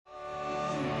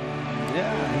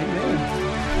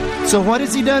So what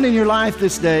has He done in your life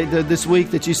this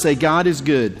week that you say, God is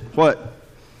good? What?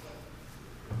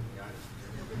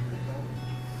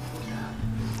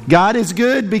 God is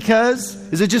good because,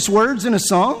 is it just words in a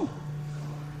song?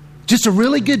 Just a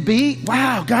really good beat?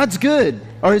 Wow, God's good.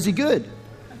 Or is He good?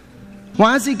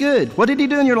 Why is He good? What did He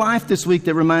do in your life this week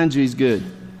that reminds you He's good?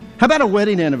 How about a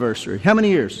wedding anniversary? How many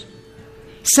years?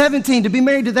 17. To be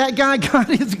married to that guy, God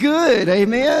is good.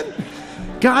 Amen?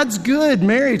 God's good.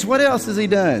 Marriage. What else has He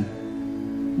done?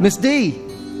 Miss D.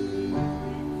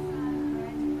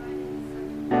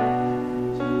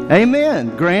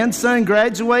 Amen. Grandson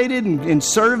graduated and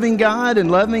serving God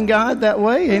and loving God that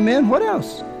way. Amen. What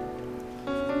else?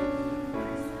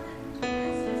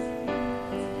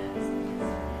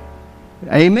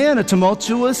 Amen. A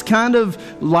tumultuous kind of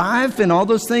life and all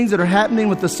those things that are happening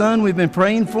with the son we've been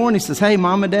praying for. And he says, hey,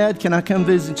 Mom and Dad, can I come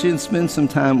visit you and spend some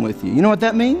time with you? You know what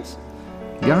that means?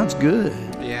 God's good.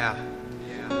 Yeah.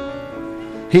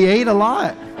 He ate a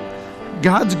lot.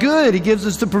 God's good. He gives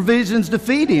us the provisions to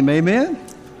feed Him. Amen.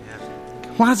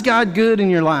 Why is God good in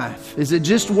your life? Is it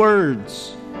just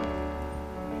words?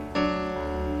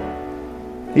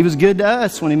 He was good to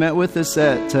us when He met with us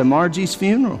at Margie's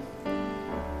funeral.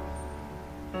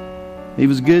 He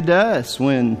was good to us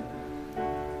when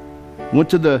went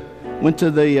to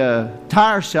the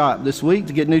tire shop this week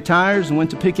to get new tires and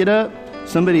went to pick it up.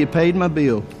 Somebody had paid my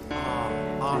bill.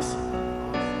 Oh, awesome.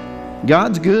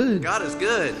 God's good. God is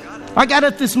good. I got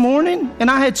up this morning and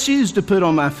I had shoes to put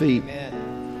on my feet.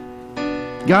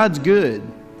 Amen. God's good.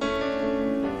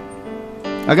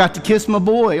 I got to kiss my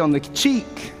boy on the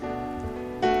cheek.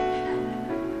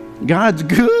 God's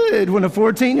good when a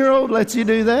 14-year-old lets you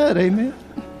do that. Amen.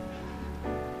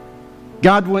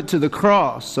 God went to the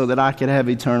cross so that I could have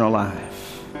eternal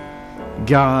life.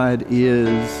 God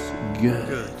is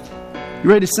good. You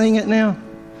ready to sing it now?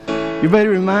 You ready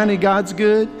to remind me God's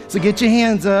good? So get your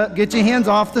hands up. Get your hands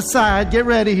off the side. Get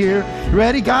ready here.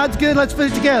 Ready? God's good. Let's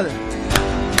put it together.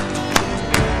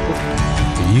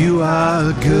 You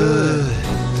are good,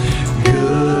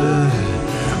 good.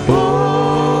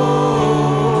 Oh,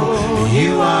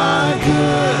 you are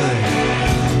good,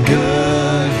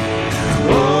 good.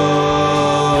 Oh,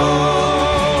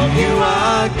 you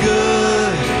are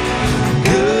good,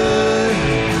 good.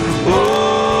 Oh,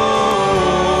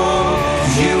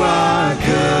 you are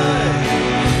good,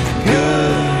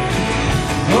 good.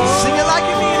 Oh, sing it like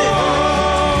you mean it.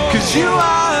 'Cause you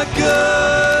are good.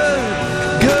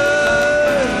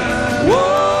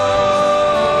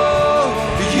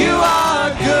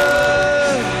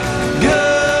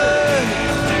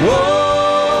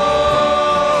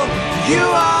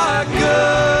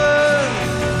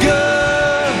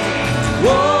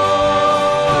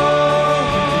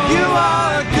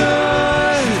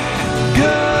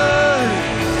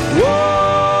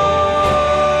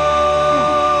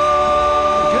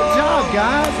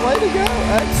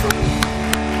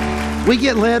 We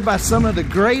get led by some of the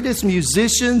greatest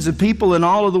musicians and people in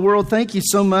all of the world. Thank you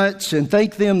so much, and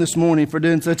thank them this morning for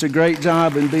doing such a great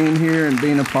job and being here and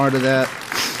being a part of that.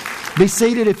 Be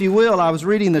seated if you will. I was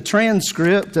reading the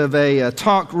transcript of a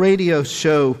talk radio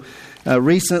show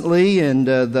recently, and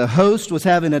the host was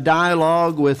having a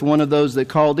dialogue with one of those that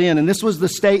called in, and this was the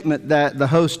statement that the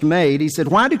host made. He said,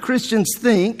 "Why do Christians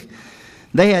think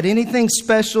they had anything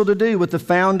special to do with the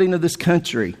founding of this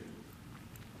country?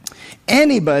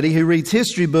 Anybody who reads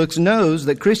history books knows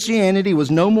that Christianity was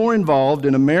no more involved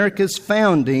in America's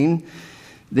founding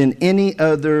than any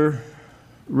other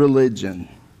religion."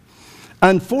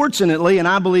 Unfortunately, and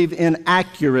I believe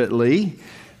inaccurately,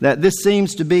 that this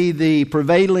seems to be the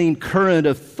prevailing current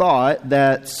of thought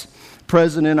that's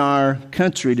present in our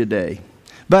country today.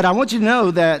 But I want you to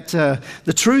know that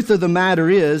the truth of the matter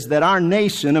is that our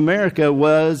nation, America,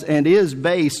 was and is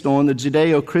based on the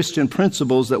Judeo-Christian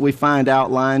principles that we find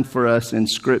outlined for us in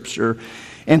Scripture.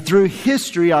 And through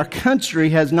history, our country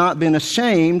has not been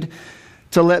ashamed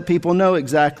to let people know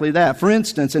exactly that. For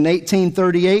instance, in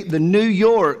 1838, the New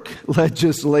York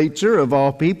legislature, of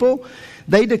all people,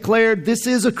 they declared this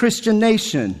is a Christian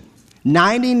nation.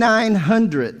 99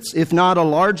 hundredths, if not a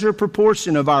larger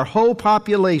proportion of our whole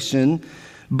population,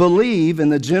 believe in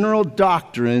the general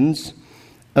doctrines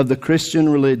of the Christian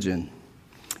religion.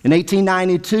 In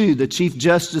 1892, the Chief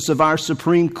Justice of our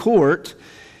Supreme Court,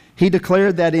 he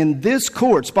declared that in this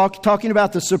court, talking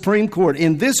about the Supreme Court,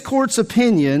 in this court's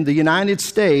opinion, the United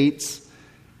States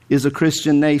is a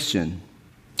Christian nation.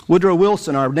 Woodrow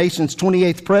Wilson, our nation's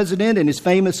 28th president, in his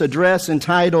famous address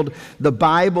entitled "The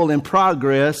Bible in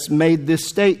Progress," made this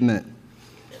statement: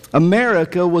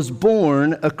 "America was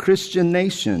born a Christian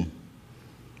nation."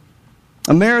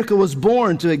 America was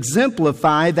born to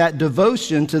exemplify that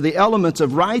devotion to the elements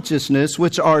of righteousness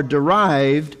which are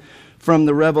derived from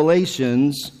the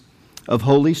revelations of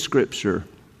Holy Scripture.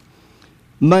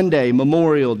 Monday,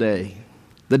 Memorial Day,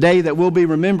 the day that we'll be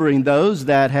remembering those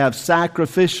that have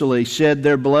sacrificially shed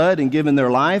their blood and given their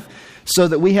life so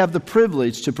that we have the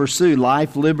privilege to pursue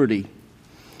life, liberty,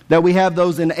 that we have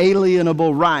those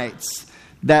inalienable rights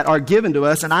that are given to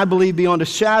us, and I believe beyond a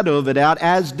shadow of a doubt,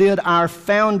 as did our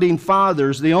founding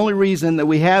fathers. The only reason that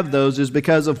we have those is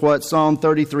because of what Psalm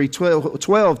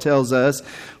 33:12 tells us,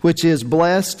 which is,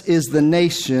 "Blessed is the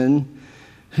nation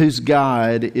whose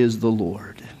God is the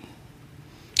Lord."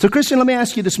 So, Christian, let me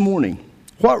ask you this morning,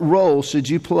 what role should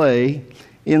you play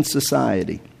in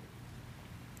society?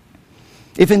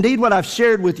 If indeed what I've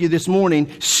shared with you this morning,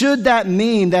 should that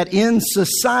mean that in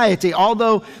society,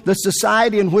 although the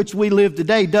society in which we live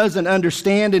today doesn't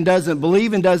understand and doesn't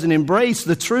believe and doesn't embrace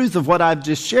the truth of what I've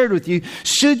just shared with you,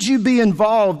 should you be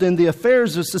involved in the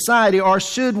affairs of society, or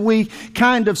should we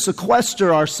kind of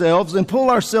sequester ourselves and pull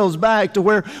ourselves back to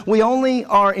where we only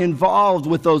are involved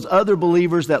with those other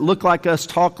believers that look like us,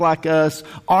 talk like us,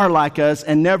 are like us,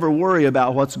 and never worry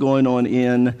about what's going on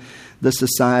in the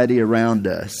society around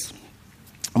us?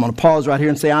 I'm going to pause right here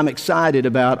and say I'm excited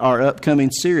about our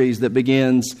upcoming series that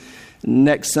begins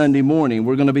next Sunday morning.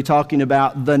 We're going to be talking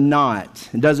about the knot.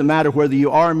 It doesn't matter whether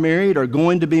you are married or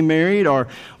going to be married or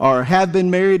have been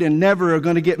married and never are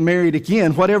going to get married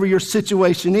again. Whatever your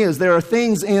situation is, there are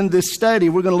things in this study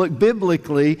we're going to look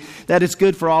biblically that it's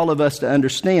good for all of us to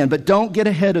understand. But don't get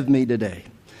ahead of me today.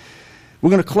 We're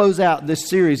going to close out this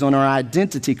series on our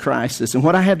identity crisis. And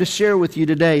what I have to share with you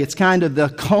today, it's kind of the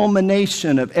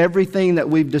culmination of everything that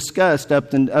we've discussed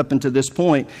up until this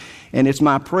point. And it's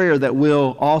my prayer that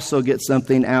we'll also get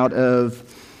something out of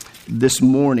this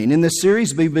morning. In this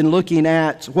series, we've been looking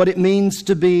at what it means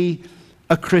to be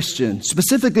a Christian.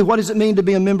 Specifically, what does it mean to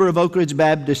be a member of Oak Ridge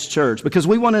Baptist Church? Because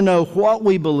we want to know what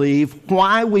we believe,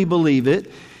 why we believe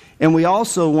it, and we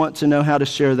also want to know how to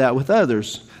share that with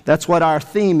others. That's what our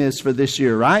theme is for this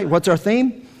year, right? What's our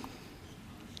theme?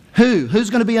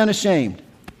 Who's going to be unashamed?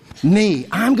 Me.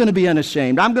 I'm going to be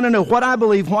unashamed. I'm going to know what I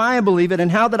believe, why I believe it, and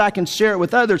how that I can share it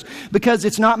with others. Because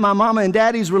it's not my mama and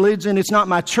daddy's religion. It's not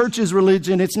my church's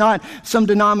religion. It's not some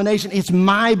denomination. It's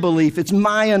my belief. It's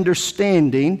my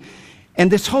understanding. And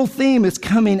this whole theme is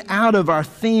coming out of our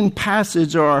theme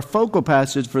passage, or our focal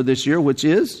passage for this year, which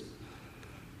is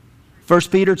 1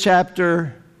 Peter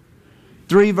chapter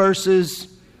 3, verses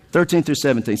 13 through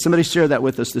 17. Somebody share that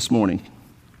with us this morning.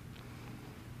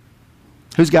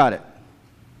 Who's got it?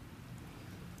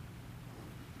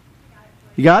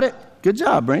 You got it? Good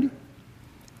job, Brandy. Who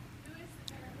is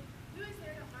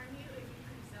there to harm you if you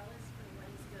are zealous for what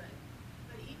is good?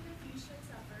 But even if you should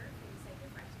suffer for the sake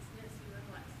of righteousness, you are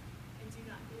blessed. And do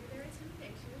not fear their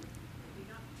intimidation, and do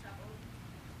not be troubled,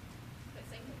 but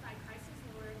sanctify Christ as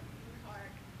Lord in your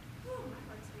heart. Whew, my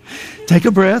heart's beating. Take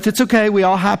a breath. It's okay. We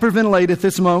all hyperventilate at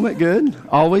this moment. Good.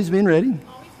 Always being ready.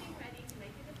 Always being ready to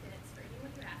make a defense for anyone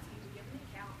who asks you to give an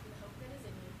account for the hope that is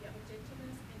in you, yet with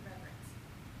gentleness and reverence.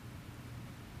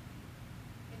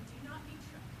 And do not be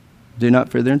troubled. Do not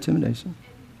fear their intimidation.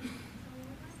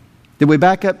 Did we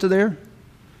back up to there?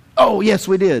 Oh, yes,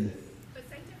 we did. But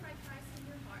sanctify Christ in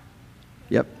your heart.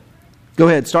 Yep. Go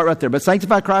ahead. Start right there. But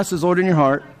sanctify Christ as Lord in your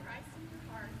heart. Sanctify Christ in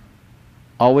your heart.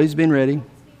 Always being ready. Always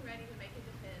being ready to make a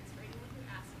defense for anyone who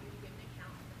asks you to give an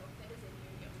account for the hope that is in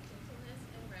you, yet with gentleness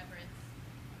and reverence.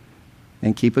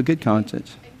 And keep a good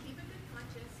conscience. And keep a good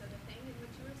conscience, so the thing in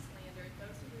which you are slandered,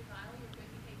 those who revile your good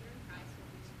behavior in Christ will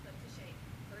be put to shame.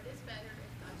 For it is better, if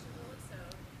God should will it so,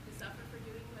 to suffer for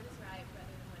doing what is right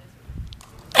rather than what is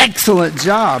wrong. Excellent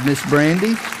job, Miss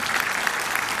Brandy.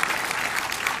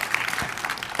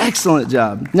 Excellent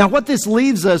job. Now, what this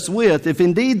leaves us with, if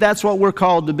indeed that's what we're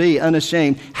called to be,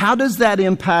 unashamed, how does that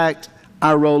impact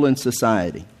our role in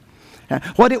society?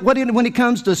 When it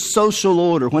comes to social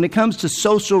order, when it comes to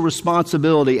social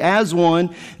responsibility, as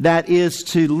one that is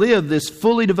to live this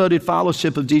fully devoted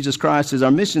fellowship of Jesus Christ, as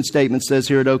our mission statement says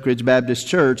here at Oak Ridge Baptist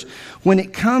Church, when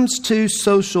it comes to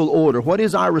social order, what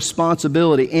is our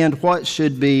responsibility and what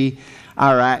should be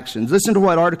our actions? Listen to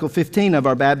what Article 15 of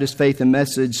our Baptist Faith and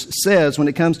Message says when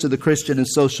it comes to the Christian and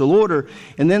social order.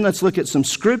 And then let's look at some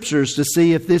scriptures to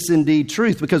see if this is indeed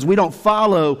truth, because we don't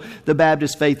follow the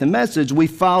Baptist Faith and Message. We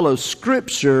follow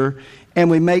Scripture, and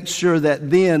we make sure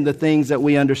that then the things that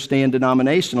we understand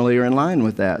denominationally are in line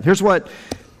with that. Here's what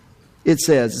it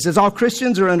says. It says, all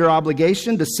Christians are under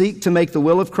obligation to seek to make the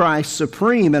will of Christ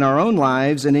supreme in our own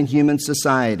lives and in human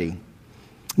society.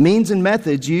 Means and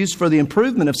methods used for the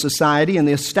improvement of society and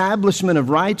the establishment of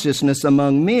righteousness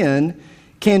among men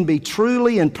can be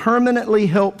truly and permanently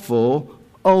helpful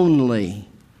only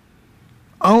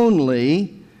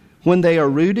when they are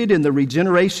rooted in the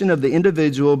regeneration of the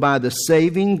individual by the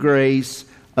saving grace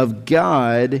of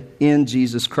God in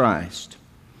Jesus Christ.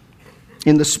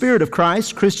 In the spirit of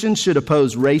Christ, Christians should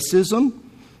oppose racism,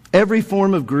 every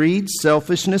form of greed,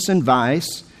 selfishness, and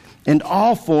vice, and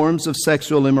all forms of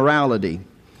sexual immorality.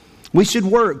 We should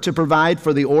work to provide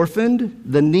for the orphaned,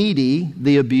 the needy,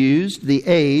 the abused, the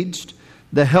aged,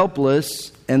 the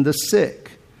helpless, and the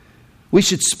sick. We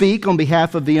should speak on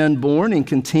behalf of the unborn and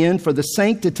contend for the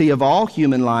sanctity of all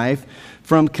human life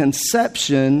from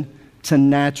conception to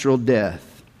natural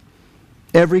death.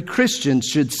 Every Christian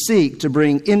should seek to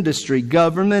bring industry,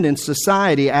 government, and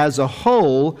society as a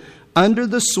whole under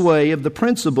the sway of the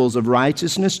principles of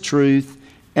righteousness, truth,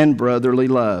 and brotherly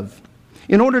love.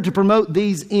 In order to promote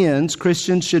these ends,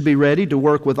 Christians should be ready to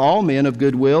work with all men of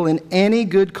goodwill in any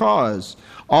good cause,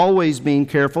 always being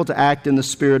careful to act in the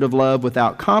spirit of love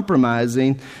without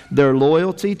compromising their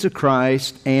loyalty to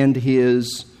Christ and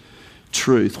His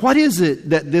truth. What is it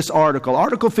that this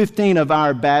Article 15 of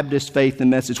our Baptist Faith and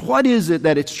Message, what is it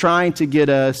that it's trying to get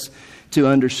us to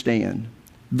understand?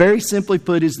 Very simply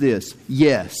put is this: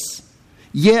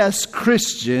 yes,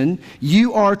 Christian,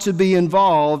 you are to be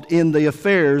involved in the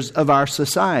affairs of our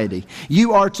society.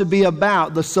 You are to be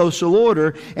about the social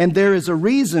order, and there is a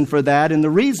reason for that, and the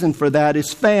reason for that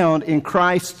is found in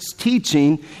Christ's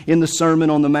teaching in the Sermon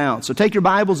on the Mount. So take your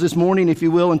Bibles this morning, if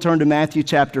you will, and turn to Matthew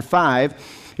chapter 5.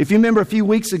 If you remember, a few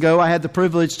weeks ago, I had the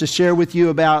privilege to share with you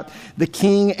about the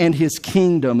King and His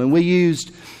kingdom, and we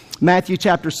used Matthew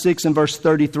chapter 6 and verse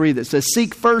 33 that says,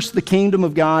 "Seek first the kingdom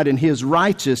of God and His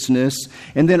righteousness,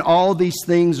 and then all these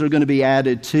things are going to be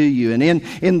added to you." And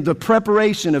in the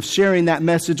preparation of sharing that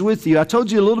message with you, I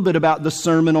told you a little bit about the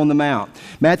Sermon on the Mount.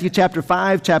 Matthew chapter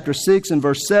 5, chapter 6, and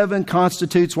verse 7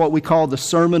 constitutes what we call the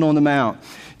Sermon on the Mount.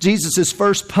 Jesus'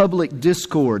 first public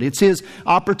discourse. It's His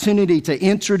opportunity to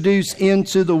introduce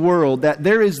into the world that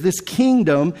there is this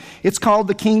kingdom. It's called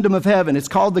the kingdom of heaven. It's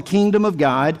called the kingdom of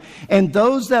God. And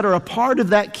those that are a part of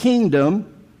that kingdom,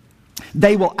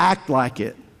 they will act like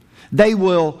it. They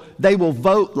will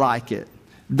vote like it.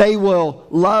 They will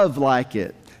love like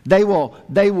it. They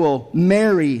will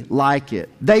marry like it.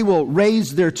 They will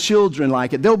raise their children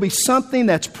like it. There'll be something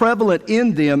that's prevalent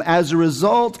in them as a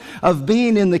result of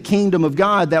being in the kingdom of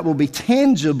God that will be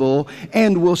tangible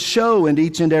and will show in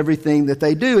each and everything that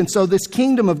they do. And so this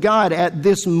kingdom of God at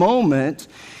this moment,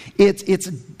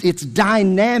 it's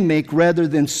dynamic rather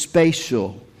than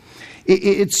spatial.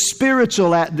 It's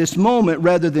spiritual at this moment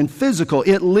rather than physical.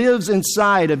 It lives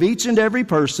inside of each and every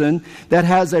person that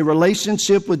has a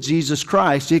relationship with Jesus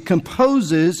Christ. It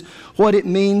composes what it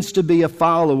means to be a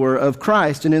follower of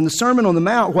Christ. And in the Sermon on the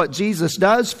Mount, what Jesus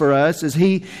does for us is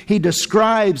He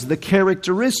describes the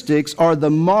characteristics or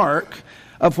the mark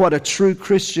of what a true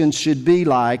Christian should be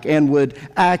like and would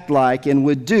act like and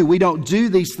would do. We don't do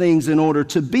these things in order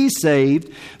to be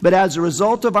saved, but as a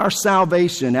result of our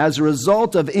salvation, as a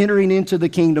result of entering into the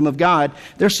kingdom of God,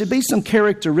 there should be some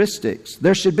characteristics.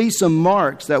 There should be some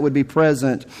marks that would be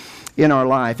present in our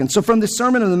life. And so from the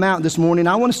Sermon on the Mount this morning,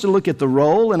 I want us to look at the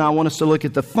role and I want us to look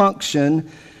at the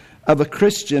function of a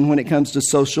Christian when it comes to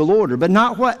social order, but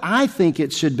not what I think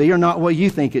it should be or not what you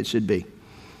think it should be.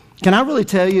 Can I really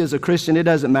tell you as a Christian, it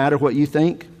doesn't matter what you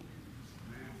think?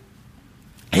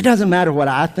 It doesn't matter what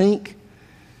I think.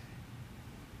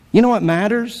 You know what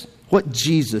matters? What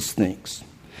Jesus thinks.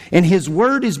 And His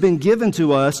Word has been given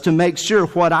to us to make sure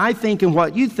what I think and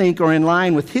what you think are in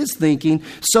line with His thinking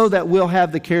so that we'll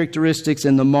have the characteristics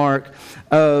and the mark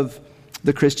of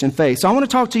the Christian faith. So I want to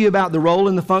talk to you about the role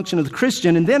and the function of the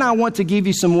Christian, and then I want to give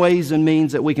you some ways and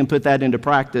means that we can put that into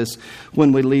practice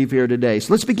when we leave here today.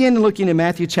 So let's begin looking at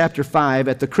Matthew chapter 5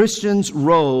 at the Christian's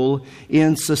role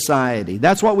in society.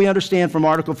 That's what we understand from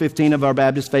Article 15 of our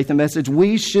Baptist Faith and Message.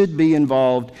 We should be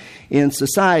involved in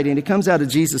society. And it comes out of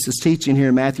Jesus' teaching here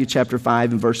in Matthew chapter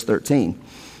 5 and verse 13.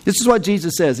 This is what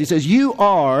Jesus says. He says, "You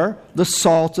are the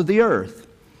salt of the earth.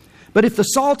 But if the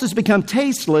salt has become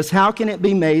tasteless, how can it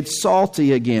be made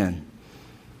salty again?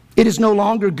 It is no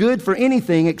longer good for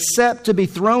anything except to be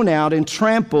thrown out and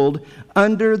trampled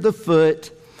under the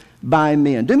foot by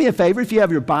men." Do me a favor, if you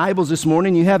have your Bibles this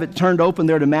morning, you have it turned open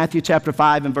there to Matthew chapter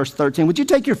 5 and verse 13. Would you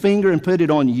take your finger and put it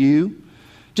on you?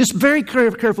 Just very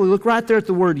carefully look right there at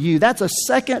the word you. That's a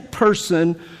second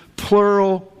person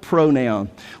plural pronoun.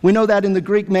 We know that in the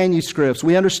Greek manuscripts.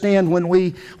 We understand when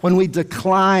we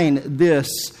decline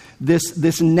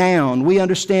this noun, we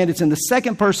understand it's in the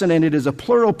second person and it is a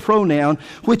plural pronoun,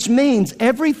 which means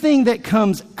everything that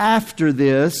comes after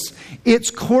this,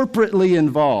 it's corporately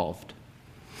involved.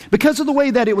 Because of the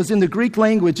way that it was in the Greek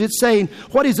language, it's saying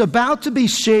what is about to be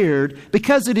shared,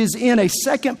 because it is in a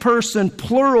second person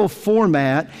plural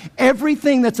format,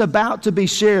 everything that's about to be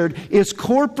shared is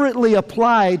corporately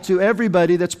applied to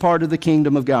everybody that's part of the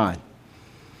kingdom of God.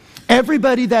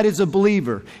 Everybody that is a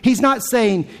believer. He's not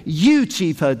saying you,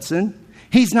 Chief Hudson.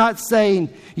 He's not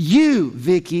saying you,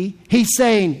 Vicky. He's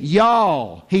saying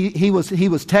y'all. He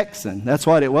was Texan. That's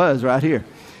what it was right here.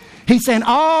 He's saying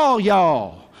all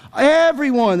y'all.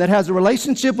 Everyone that has a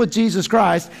relationship with Jesus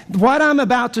Christ, what I'm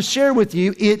about to share with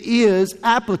you, it is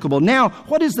applicable. Now,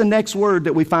 what is the next word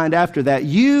that we find after that?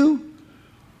 You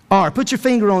are. Put your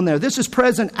finger on there. This is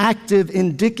present active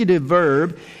indicative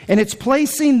verb, and it's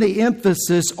placing the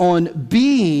emphasis on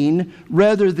being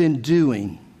rather than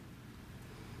doing.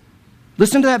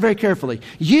 Listen to that very carefully.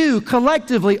 You,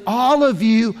 collectively, all of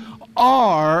you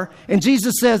are, and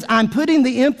Jesus says, I'm putting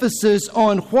the emphasis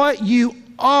on what you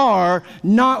are,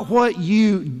 not what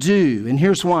you do. And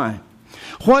here's why.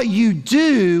 What you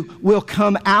do will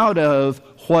come out of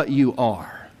what you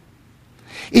are.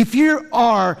 If you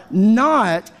are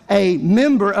not a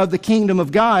member of the kingdom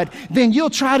of God, then you'll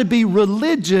try to be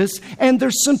religious, and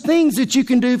there's some things that you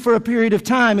can do for a period of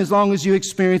time as long as you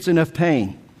experience enough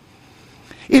pain.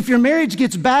 If your marriage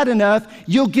gets bad enough,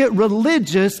 you'll get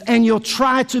religious and you'll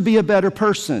try to be a better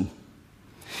person.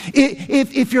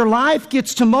 If your life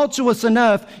gets tumultuous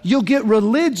enough, you'll get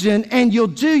religion and you'll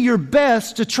do your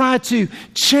best to try to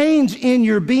change in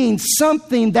your being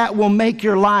something that will make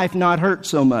your life not hurt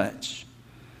so much.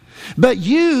 But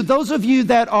you, those of you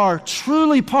that are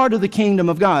truly part of the kingdom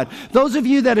of God, those of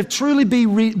you that have truly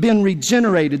been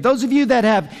regenerated, those of you that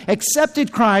have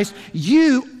accepted Christ,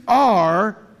 you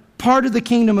are part of the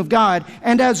kingdom of God.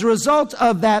 And as a result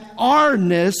of that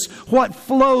are-ness, what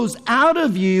flows out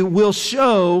of you will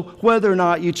show whether or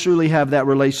not you truly have that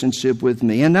relationship with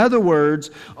me. In other words,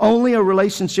 only a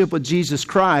relationship with Jesus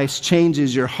Christ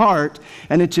changes your heart,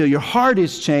 and until your heart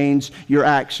is changed, your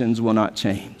actions will not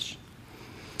change.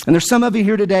 And there's some of you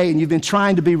here today, and you've been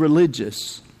trying to be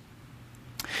religious.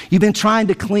 You've been trying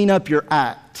to clean up your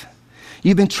act.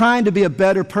 You've been trying to be a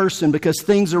better person because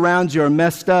things around you are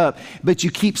messed up, but you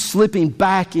keep slipping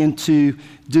back into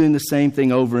doing the same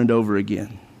thing over and over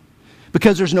again.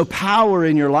 Because there's no power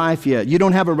in your life yet. You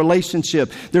don't have a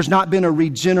relationship. There's not been a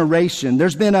regeneration.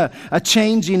 There's been a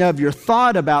changing of your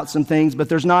thought about some things, but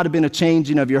there's not been a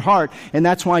changing of your heart. And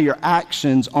that's why your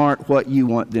actions aren't what you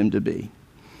want them to be.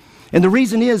 And the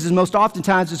reason is most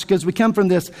oftentimes it's because we come from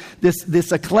this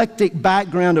eclectic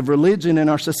background of religion in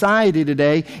our society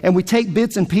today, and we take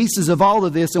bits and pieces of all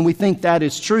of this and we think that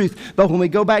is truth. But when we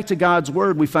go back to God's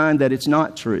Word, we find that it's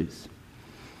not truth.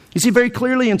 You see, very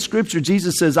clearly in Scripture,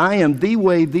 Jesus says, I am the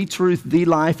way, the truth, the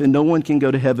life, and no one can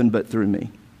go to heaven but through me.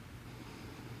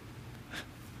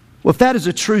 Well, if that is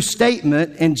a true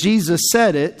statement and Jesus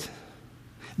said it,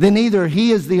 then either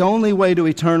he is the only way to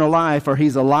eternal life or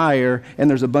he's a liar and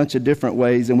there's a bunch of different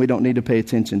ways and we don't need to pay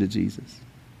attention to Jesus.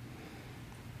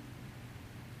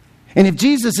 And if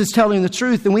Jesus is telling the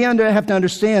truth, then we have to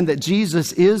understand that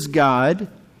Jesus is God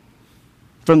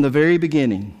from the very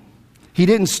beginning. He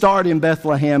didn't start in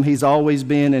Bethlehem. He's always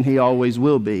been and he always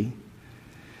will be.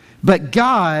 But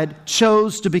God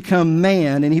chose to become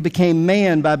man, and he became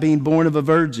man by being born of a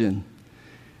virgin.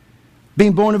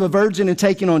 Being born of a virgin and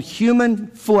taking on human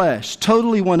flesh,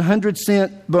 totally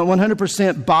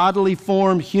 100% bodily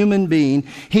form human being.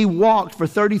 He walked for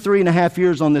 33 and a half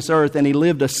years on this earth, and he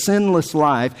lived a sinless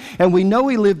life. And we know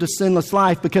he lived a sinless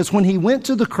life because when he went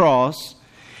to the cross,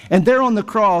 and there on the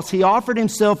cross, he offered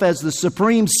himself as the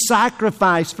supreme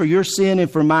sacrifice for your sin and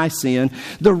for my sin.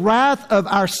 The wrath of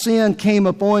our sin came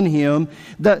upon him.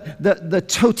 The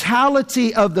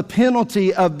totality of the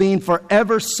penalty of being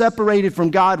forever separated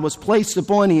from God was placed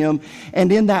upon him.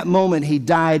 And in that moment, he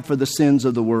died for the sins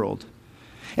of the world.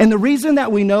 And the reason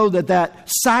that we know that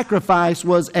sacrifice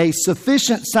was a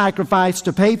sufficient sacrifice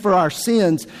to pay for our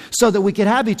sins so that we could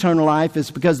have eternal life is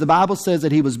because the Bible says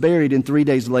that he was buried and 3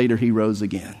 days later he rose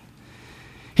again.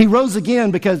 He rose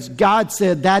again because God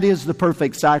said that is the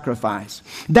perfect sacrifice.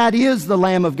 That is the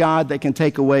Lamb of God that can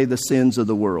take away the sins of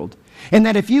the world. And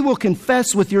that if you will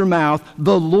confess with your mouth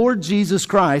the Lord Jesus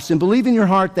Christ and believe in your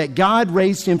heart that God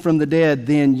raised him from the dead,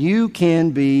 then you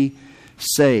can be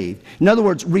saved. In other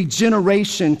words,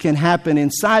 regeneration can happen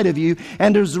inside of you,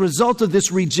 and as a result of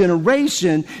this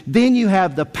regeneration, then you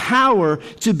have the power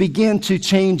to begin to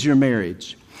change your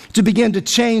marriage, to begin to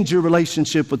change your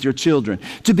relationship with your children,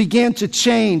 to begin to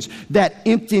change that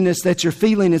emptiness that you're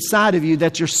feeling inside of you,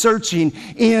 that you're searching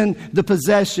in the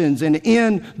possessions and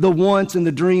in the wants and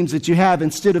the dreams that you have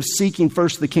instead of seeking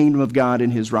first the kingdom of God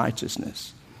and his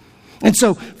righteousness. And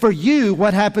so for you,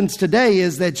 what happens today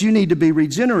is that you need to be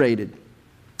regenerated.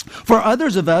 For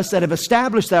others of us that have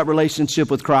established that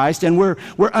relationship with Christ and we're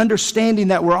understanding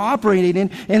that we're operating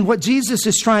in, and what Jesus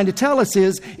is trying to tell us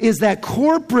is that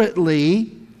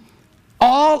corporately,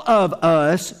 all of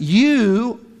us,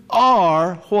 you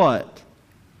are what?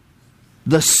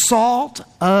 The salt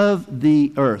of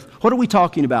the earth. What are we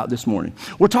talking about this morning?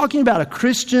 We're talking about a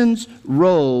Christian's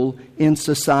role in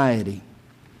society.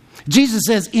 Jesus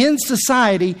says, in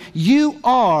society, you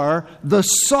are the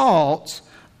salt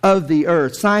of the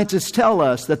earth. Scientists tell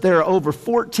us that there are over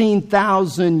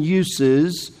 14,000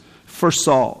 uses for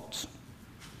salt.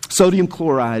 Sodium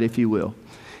chloride, if you will.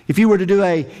 If you were to do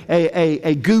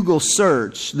a Google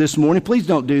search this morning, please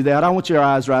don't do that. I want your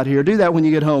eyes right here. Do that when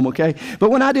you get home, okay? But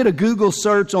when I did a Google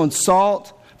search on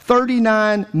salt,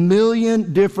 39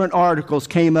 million different articles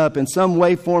came up in some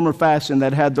way, form, or fashion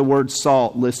that had the word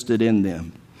salt listed in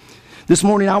them. This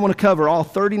morning, I want to cover all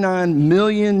 39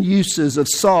 million uses of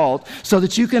salt so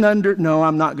that you can No,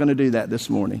 I'm not going to do that this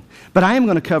morning. But I am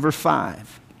going to cover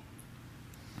 5.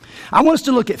 I want us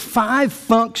to look at 5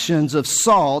 functions of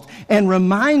salt and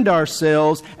remind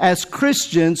ourselves as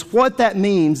Christians what that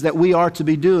means that we are to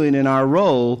be doing in our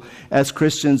role as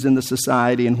Christians in the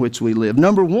society in which we live.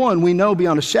 Number 1, we know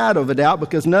beyond a shadow of a doubt,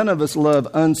 because none of us love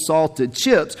unsalted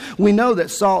chips, we know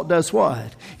that salt does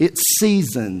what? It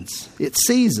seasons. It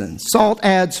seasons. Salt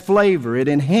adds flavor. It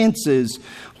enhances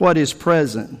what is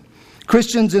present.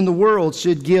 Christians in the world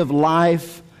should give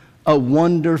life a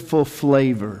wonderful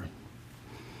flavor.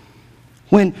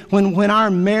 When our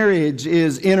marriage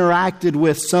is interacted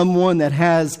with someone that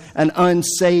has an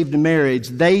unsaved marriage,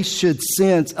 they should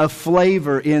sense a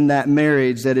flavor in that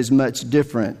marriage that is much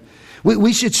different.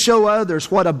 We should show others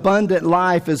what abundant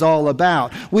life is all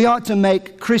about. We ought to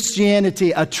make Christianity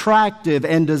attractive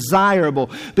and desirable,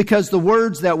 because the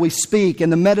words that we speak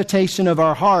and the meditation of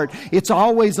our heart, it's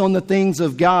always on the things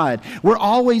of God. We're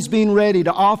always being ready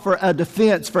to offer a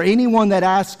defense for anyone that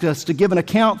asks us to give an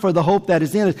account for the hope that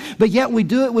is in us. But yet we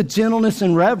do it with gentleness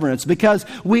and reverence, because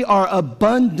we are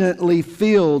abundantly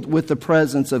filled with the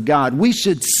presence of God. We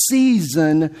should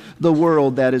season the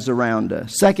world that is around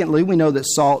us. Secondly, we know that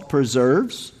salt preserves.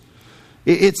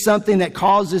 It's something that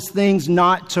causes things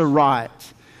not to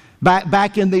rot.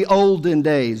 Back in the olden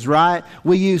days, right?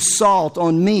 We used salt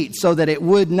on meat so that it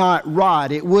would not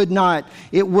rot. It would not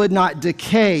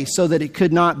decay, so that it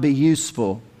could not be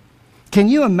useful. Can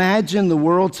you imagine the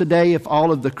world today if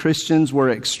all of the Christians were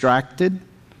extracted?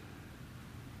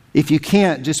 If you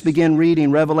can't, just begin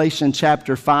reading Revelation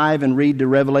chapter 5 and read to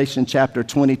Revelation chapter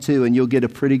 22, and you'll get a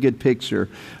pretty good picture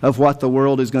of what the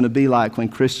world is going to be like when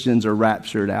Christians are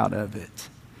raptured out of it.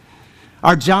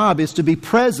 Our job is to be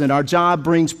present. Our job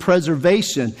brings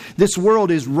preservation. This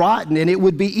world is rotten, and it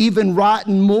would be even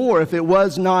rotten more if it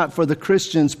was not for the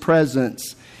Christian's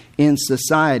presence in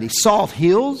society. Salt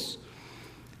heals.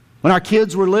 When our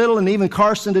kids were little, and even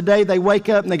Carson today, they wake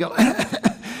up and they go,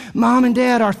 Mom and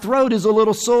Dad, our throat is a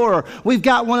little sore. We've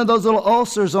got one of those little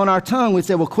ulcers on our tongue. We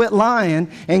say, well, quit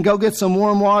lying and go get some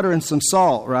warm water and some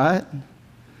salt, right?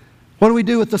 What do we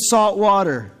do with the salt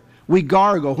water? We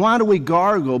gargle. Why do we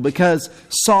gargle? Because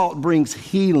salt brings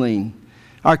healing.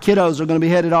 Our kiddos are going to be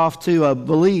headed off to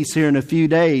Belize here in a few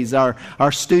days. Our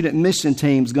student mission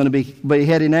team is going to be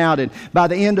heading out. And by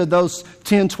the end of those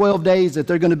 10, 12 days that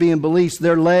they're going to be in Belize,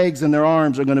 their legs and their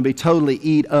arms are going to be totally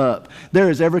eat up. There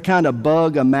is every kind of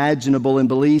bug imaginable in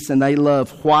Belize, and they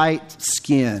love white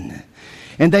skin.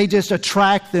 And they just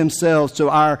attract themselves to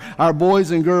our boys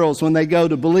and girls when they go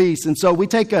to Belize. And so we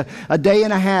take a day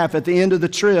and a half at the end of the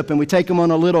trip, and we take them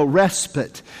on a little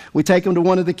respite. We take them to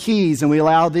one of the keys, and we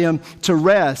allow them to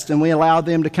rest, and we allow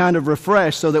them to kind of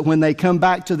refresh, so that when they come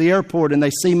back to the airport and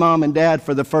they see Mom and Dad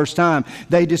for the first time,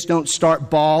 they just don't start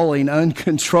bawling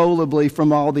uncontrollably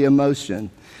from all the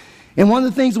emotion. And one of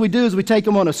the things we do is we take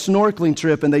them on a snorkeling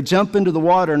trip, and they jump into the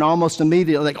water, and almost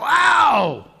immediately they go,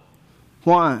 "Ow!"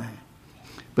 Why?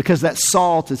 Because that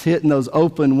salt is hitting those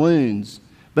open wounds.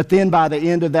 But then by the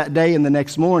end of that day and the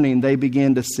next morning, they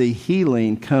begin to see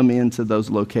healing come into those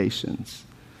locations.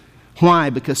 Why?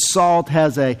 Because salt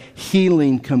has a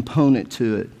healing component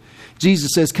to it.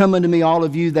 Jesus says, "Come unto me, all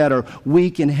of you that are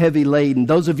weak and heavy laden,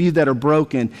 those of you that are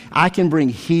broken, I can bring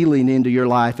healing into your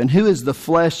life." And who is the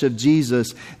flesh of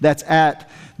Jesus that's at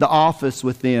the office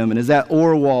with them, and is at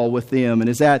Orwell with them, and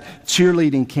is at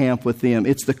cheerleading camp with them?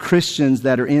 It's the Christians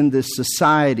that are in this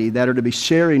society that are to be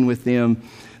sharing with them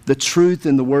the truth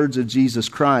and the words of Jesus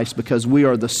Christ, because we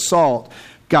are the salt,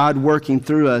 God working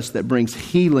through us, that brings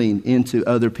healing into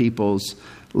other people's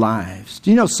lives. Do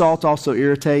you know salt also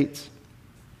irritates?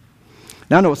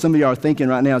 Now, I know what some of y'all are thinking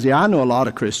right now is, yeah, I know a lot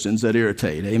of Christians that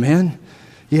irritate. Amen?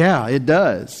 Yeah, it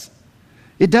does.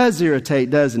 It does irritate,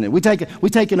 doesn't it? We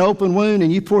take an open wound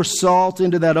and you pour salt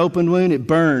into that open wound, it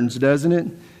burns, doesn't it?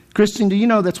 Christian, do you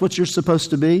know that's what you're supposed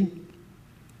to be?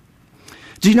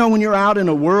 Do you know when you're out in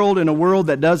a world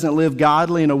that doesn't live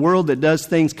godly, in a world that does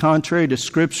things contrary to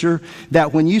Scripture,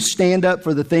 that when you stand up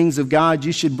for the things of God,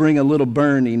 you should bring a little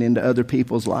burning into other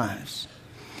people's lives?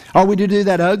 Are we to do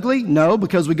that ugly? No,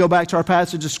 because we go back to our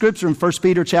passage of Scripture in 1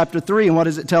 Peter chapter 3, and what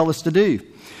does it tell us to do?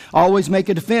 Always make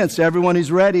a defense to everyone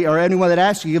who's ready, or anyone that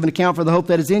asks you, give an account for the hope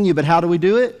that is in you. But how do we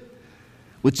do it?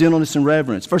 With gentleness and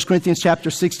reverence. 1 Corinthians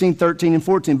chapter 16, 13, and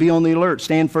 14. Be on the alert.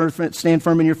 Stand firm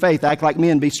in your faith. Act like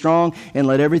men. Be strong. And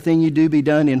let everything you do be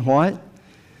done in what?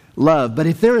 Love. But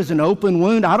if there is an open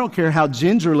wound, I don't care how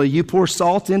gingerly you pour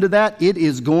salt into that, it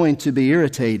is going to be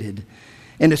irritated.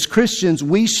 And as Christians,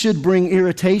 we should bring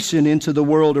irritation into the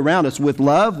world around us with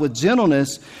love, with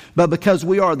gentleness, but because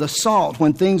we are the salt,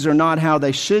 when things are not how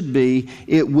they should be,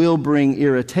 it will bring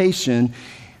irritation.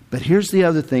 But here's the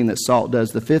other thing that salt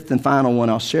does, the fifth and final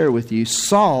one I'll share with you.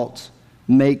 Salt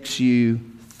makes you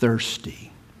thirsty.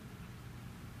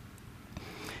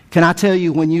 Can I tell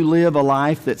you, when you live a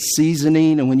life that's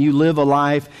seasoning, and when you live a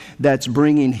life that's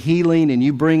bringing healing, and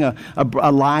you bring a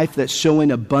life that's showing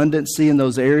abundancy in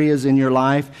those areas in your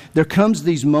life, there comes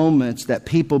these moments that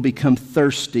people become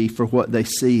thirsty for what they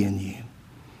see in you.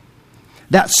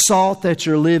 That salt that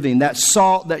you're living, that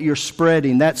salt that you're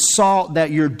spreading, that salt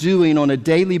that you're doing on a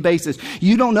daily basis.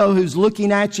 You don't know who's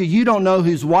looking at you. You don't know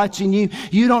who's watching you.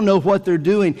 You don't know what they're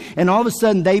doing. And all of a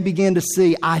sudden they begin to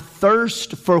see, I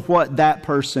thirst for what that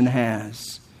person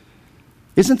has.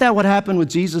 Isn't that what happened with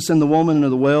Jesus and the woman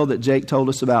of the well that Jake told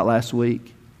us about last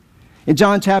week? In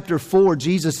John chapter 4,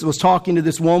 Jesus was talking to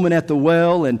this woman at the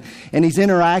well, and he's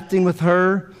interacting with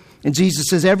her. And Jesus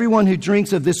says, everyone who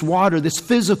drinks of this water, this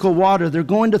physical water, they're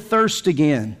going to thirst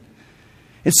again.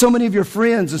 And so many of your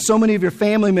friends and so many of your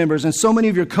family members and so many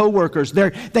of your coworkers,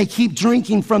 they keep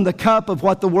drinking from the cup of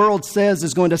what the world says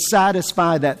is going to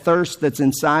satisfy that thirst that's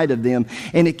inside of them.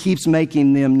 And it keeps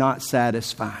making them not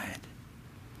satisfied.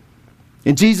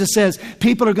 And Jesus says,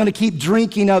 people are going to keep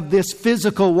drinking of this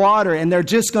physical water and they're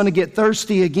just going to get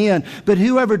thirsty again. But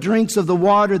whoever drinks of the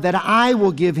water that I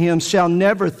will give him shall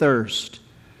never thirst.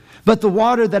 But the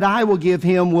water that I will give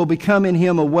him will become in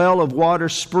him a well of water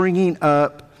springing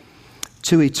up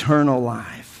to eternal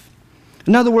life.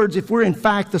 In other words, if we're in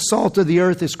fact the salt of the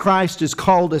earth as Christ has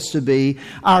called us to be,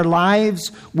 our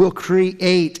lives will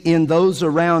create in those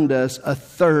around us a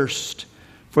thirst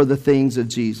for the things of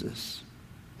Jesus.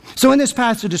 So in this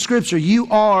passage of Scripture, you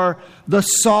are the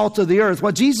salt of the earth.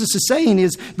 What Jesus is saying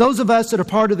is, those of us that are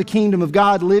part of the kingdom of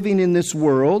God living in this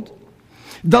world,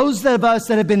 those of us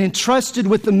that have been entrusted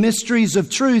with the mysteries of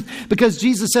truth, because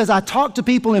Jesus says, I talk to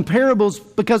people in parables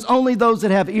because only those that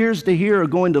have ears to hear are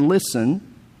going to listen.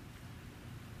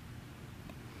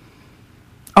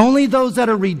 Only those that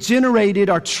are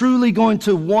regenerated are truly going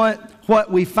to want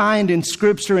what we find in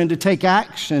Scripture and to take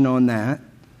action on that.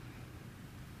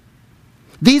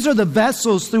 These are the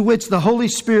vessels through which the Holy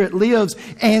Spirit lives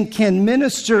and can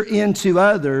minister into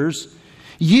others.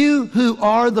 You who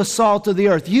are the salt of the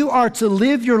earth, you are to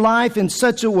live your life in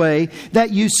such a way that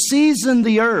you season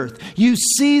the earth, you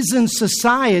season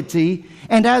society,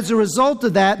 and as a result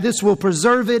of that, this will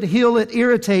preserve it, heal it,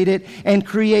 irritate it, and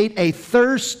create a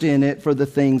thirst in it for the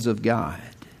things of God.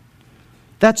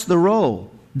 That's the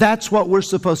role. That's what we're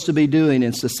supposed to be doing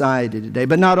in society today.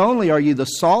 But not only are you the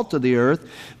salt of the earth,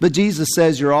 but Jesus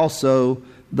says you're also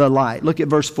the light. Look at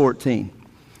verse 14.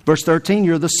 Verse 13,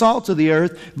 you're the salt of the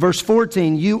earth. Verse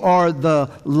 14, you are the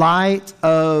light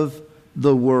of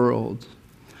the world.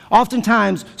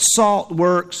 Oftentimes, salt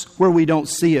works where we don't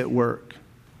see it work.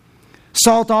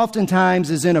 Salt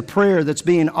oftentimes is in a prayer that's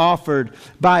being offered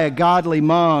by a godly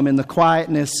mom in the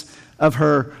quietness of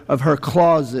her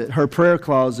closet, her prayer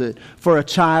closet, for a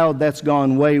child that's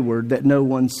gone wayward that no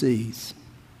one sees.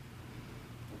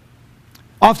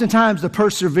 Oftentimes, the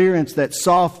perseverance that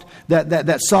salt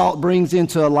brings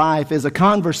into a life is a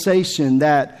conversation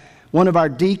that one of our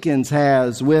deacons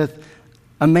has with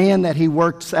a man that he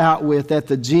works out with at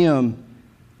the gym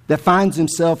that finds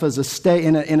himself as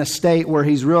in a state where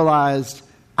he's realized,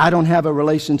 I don't have a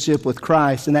relationship with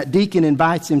Christ. And that deacon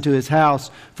invites him to his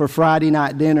house for Friday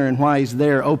night dinner, and while he's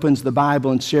there, opens the Bible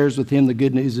and shares with him the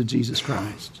good news of Jesus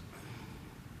Christ.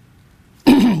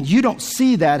 You don't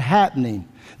see that happening,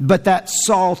 but that's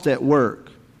salt at work.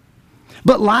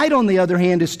 But light, on the other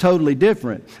hand, is totally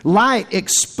different. Light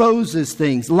exposes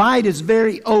things. Light is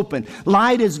very open.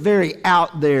 Light is very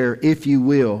out there, if you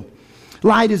will.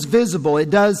 Light is visible. It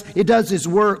does its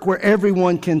work where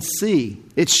everyone can see.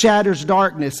 It shatters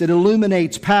darkness. It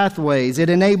illuminates pathways. It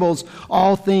enables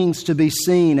all things to be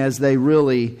seen as they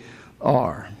really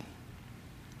are.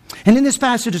 And in this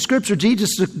passage of Scripture,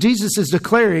 Jesus is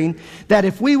declaring that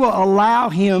if we will allow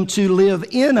Him to live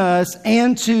in us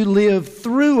and to live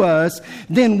through us,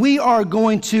 then we are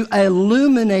going to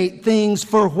illuminate things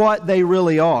for what they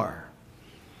really are.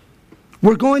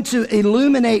 We're going to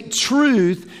illuminate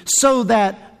truth so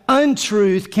that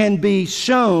untruth can be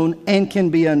shown and can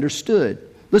be understood.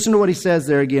 Listen to what He says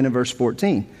there again in verse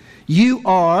 14. You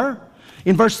are,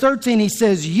 in verse 13 He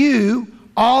says, you,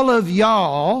 all of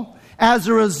y'all, as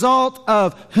a result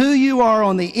of who you are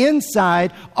on the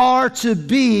inside, are to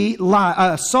be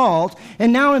salt.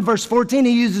 And now in verse 14,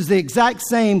 he uses the exact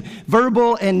same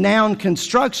verbal and noun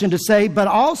construction to say, but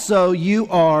also you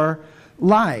are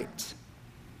light.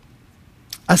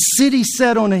 A city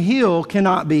set on a hill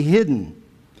cannot be hidden.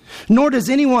 Nor does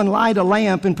anyone light a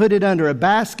lamp and put it under a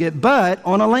basket, but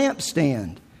on a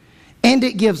lampstand. And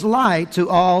it gives light to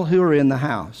all who are in the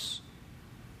house.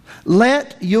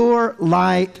 Let your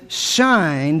light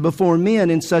shine before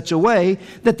men in such a way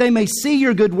that they may see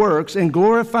your good works and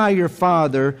glorify your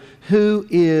Father who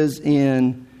is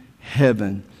in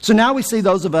heaven. So now we see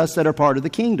those of us that are part of the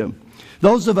kingdom.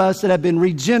 Those of us that have been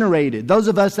regenerated. Those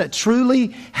of us that truly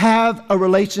have a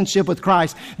relationship with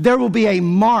Christ. There will be a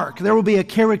mark. There will be a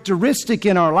characteristic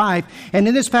in our life. And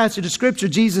in this passage of Scripture,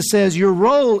 Jesus says your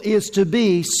role is to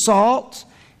be salt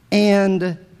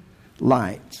and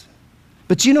light.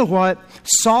 But you know what?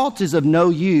 Salt is of no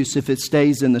use if it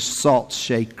stays in the salt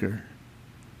shaker.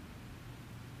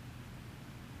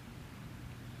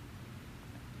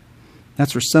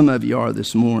 That's where some of you are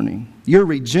this morning. You're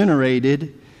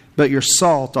regenerated, but your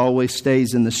salt always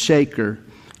stays in the shaker,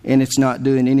 and it's not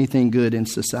doing anything good in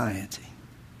society.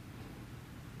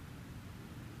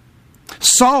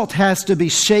 Salt has to be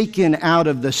shaken out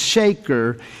of the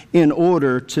shaker in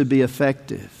order to be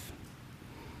effective.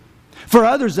 For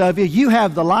others of you, you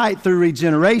have the light through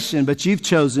regeneration, but you've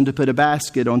chosen to put a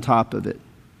basket on top of it.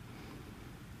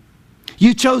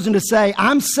 You've chosen to say,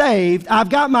 I'm saved, I've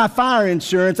got my fire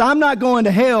insurance, I'm not going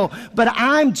to hell, but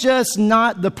I'm just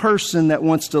not the person that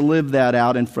wants to live that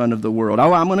out in front of the world.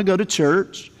 Oh, I'm going to go to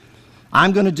church.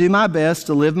 I'm going to do my best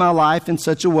to live my life in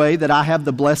such a way that I have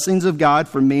the blessings of God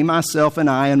for me, myself, and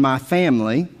I, and my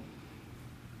family.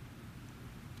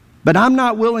 But I'm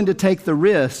not willing to take the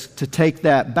risk to take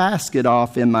that basket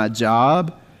off in my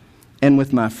job and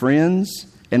with my friends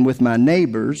and with my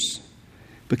neighbors,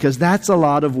 because that's a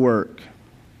lot of work.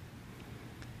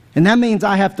 And that means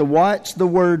I have to watch the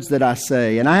words that I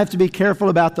say, and I have to be careful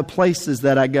about the places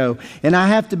that I go, and I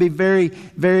have to be very,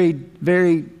 very,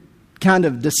 very kind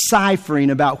of deciphering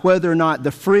about whether or not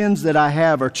the friends that I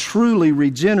have are truly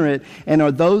regenerate, and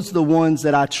are those the ones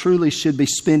that I truly should be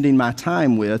spending my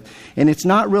time with. And it's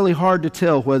not really hard to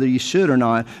tell whether you should or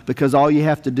not, because all you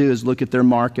have to do is look at their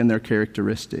mark and their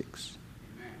characteristics.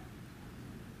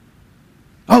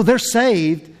 Oh, they're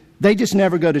saved, they just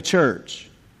never go to church.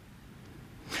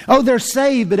 Oh, they're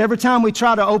saved, but every time we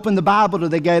try to open the Bible to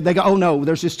they go, oh no,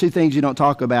 there's just two things you don't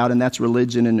talk about, and that's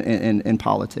religion and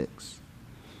politics.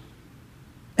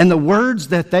 And the words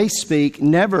that they speak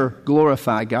never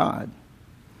glorify God.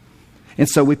 And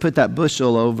so we put that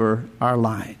bushel over our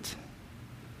light.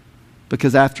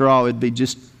 Because after all, it'd be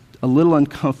just a little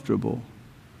uncomfortable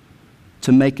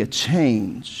to make a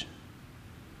change.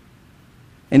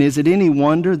 And is it any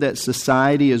wonder that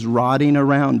society is rotting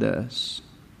around us?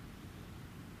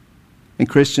 And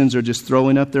Christians are just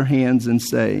throwing up their hands and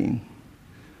saying,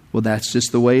 well, that's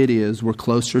just the way it is. We're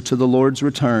closer to the Lord's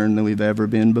return than we've ever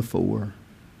been before.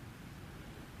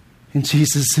 And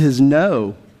Jesus says,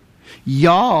 no,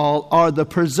 y'all are the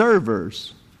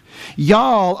preservers.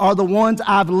 Y'all are the ones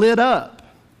I've lit up.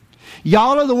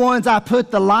 Y'all are the ones I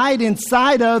put the light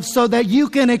inside of so that you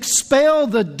can expel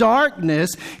the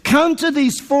darkness, come to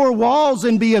these four walls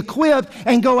and be equipped,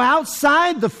 and go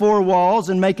outside the four walls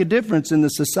and make a difference in the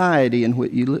society in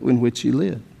which you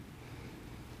live.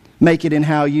 Make it in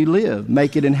how you live.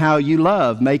 Make it in how you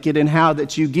love. Make it in how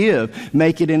that you give.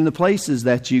 Make it in the places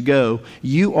that you go.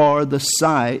 You are the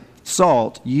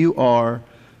salt. You are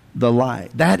the light.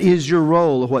 That is your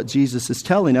role of what Jesus is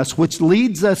telling us, which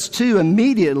leads us to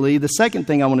immediately the second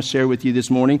thing I want to share with you this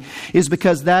morning is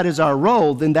because that is our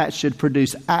role, then that should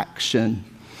produce action.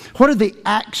 What are the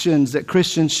actions that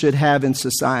Christians should have in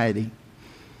society?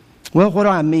 Well, what do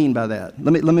I mean by that?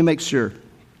 Let me make sure.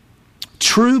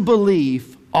 True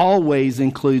belief always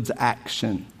includes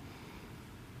action.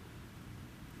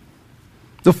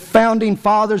 The founding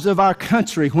fathers of our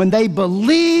country, when they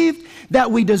believed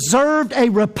that we deserved a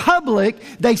republic,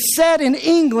 they sat in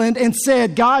England and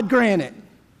said, God grant it.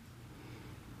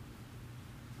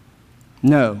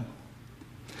 No.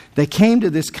 They came to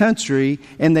this country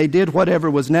and they did whatever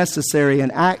was necessary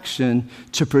in action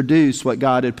to produce what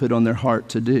God had put on their heart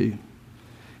to do.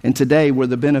 And today we're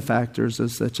the benefactors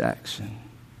of such action.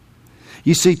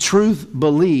 You see, true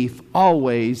belief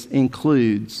always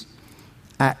includes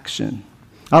action.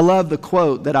 I love the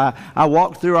quote that I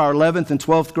walked through our 11th and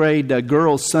 12th grade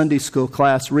girls' Sunday school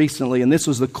class recently, and this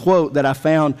was the quote that I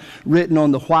found written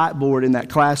on the whiteboard in that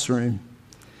classroom.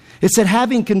 It said,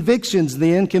 having convictions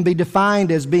then can be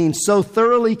defined as being so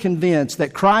thoroughly convinced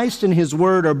that Christ and His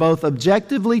Word are both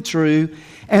objectively true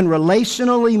and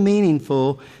relationally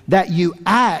meaningful that you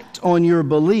act on your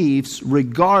beliefs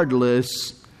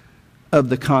regardless of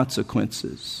the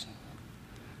consequences.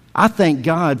 I thank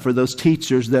God for those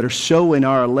teachers that are showing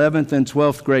our 11th and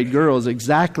 12th grade girls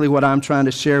exactly what I'm trying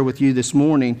to share with you this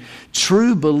morning.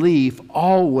 True belief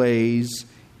always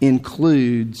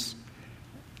includes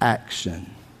action.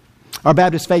 Our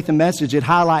Baptist Faith and Message, it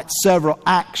highlights several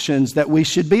actions that we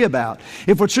should be about.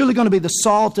 If we're truly going to be the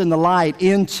salt and the light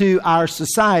into our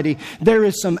society, there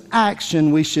is some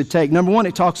action we should take. Number one,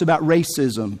 it talks about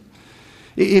racism.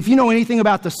 If you know anything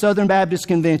about the Southern Baptist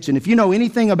Convention, if you know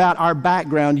anything about our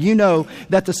background, you know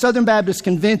that the Southern Baptist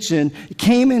Convention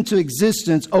came into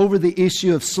existence over the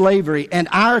issue of slavery. And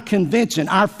our convention,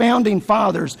 our founding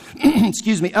fathers,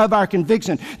 of our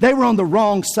conviction, they were on the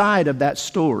wrong side of that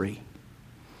story.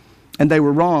 And they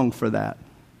were wrong for that.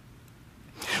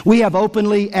 We have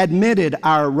openly admitted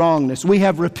our wrongness. We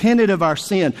have repented of our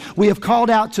sin. We have called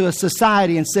out to a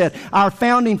society and said, our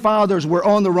founding fathers were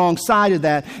on the wrong side of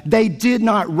that. They did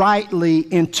not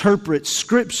rightly interpret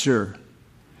Scripture.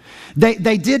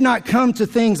 They did not come to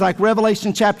things like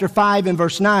Revelation chapter 5 and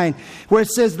verse 9, where it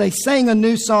says they sang a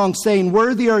new song saying,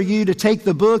 worthy are you to take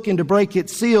the book and to break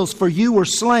its seals, for you were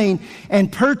slain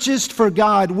and purchased for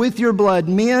God with your blood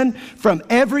men from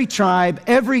every tribe,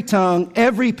 every tongue,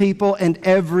 every people, and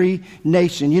every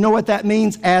nation. You know what that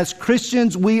means? As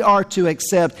Christians, we are to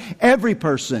accept every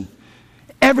person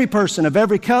of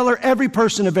every color, every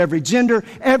person of every gender,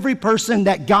 every person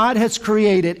that God has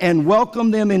created and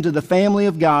welcome them into the family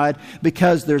of God,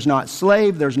 because there's not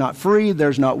slave, there's not free,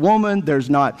 there's not woman, there's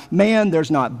not man,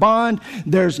 there's not bond,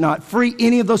 there's not free.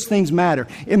 Any of those things matter.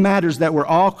 It matters that we're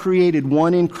all created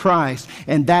one in Christ,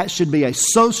 and that should be a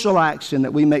social action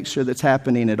that we make sure that's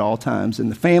happening at all times in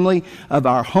the family of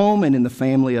our home and in the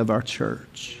family of our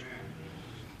church.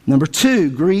 Number two,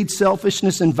 greed,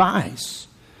 selfishness, and vice.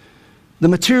 The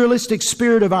materialistic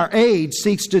spirit of our age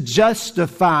seeks to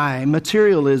justify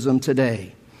materialism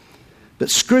today. But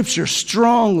Scripture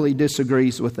strongly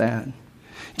disagrees with that.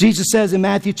 Jesus says in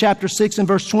Matthew chapter 6 and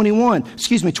verse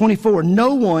 24,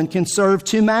 no one can serve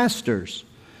two masters.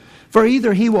 For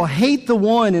either he will hate the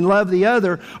one and love the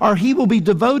other, or he will be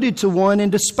devoted to one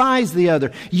and despise the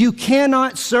other. You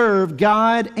cannot serve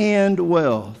God and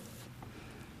wealth.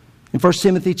 In 1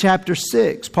 Timothy chapter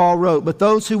 6, Paul wrote, but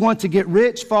those who want to get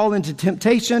rich fall into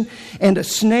temptation and a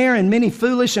snare and many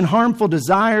foolish and harmful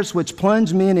desires which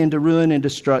plunge men into ruin and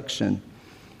destruction.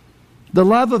 The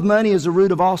love of money is a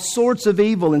root of all sorts of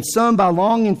evil, and some by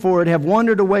longing for it have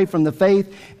wandered away from the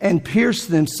faith and pierced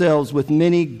themselves with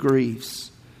many griefs.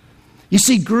 You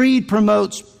see, greed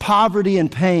promotes poverty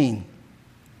and pain.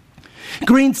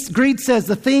 Greed says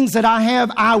the things that I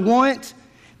have, I want.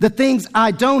 The things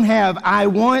I don't have, I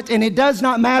want, and it does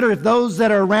not matter if those that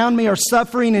are around me are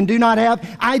suffering and do not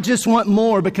have. I just want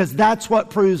more, because that's what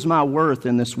proves my worth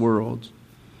in this world.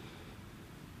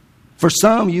 For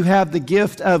some, you have the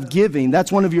gift of giving.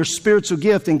 That's one of your spiritual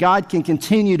gifts, and God can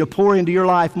continue to pour into your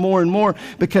life more and more,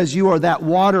 because you are that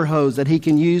water hose that He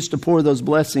can use to pour those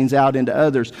blessings out into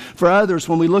others. For others,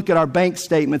 when we look at our bank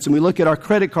statements and we look at our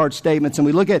credit card statements and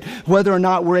we look at whether or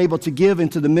not we're able to give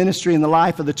into the ministry and the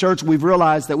life of the church, we've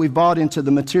realized that we've bought into the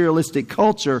materialistic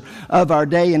culture of our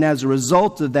day, and as a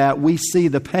result of that, we see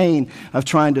the pain of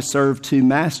trying to serve two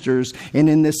masters. And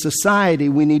in this society,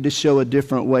 we need to show a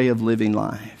different way of living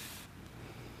life.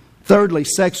 Thirdly,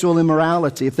 sexual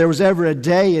immorality. If there was ever a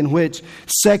day in which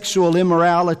sexual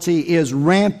immorality is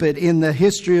rampant in the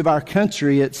history of our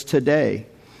country, it's today.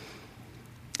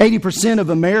 80% of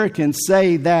Americans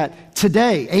say that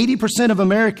today, 80% of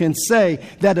Americans say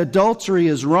that adultery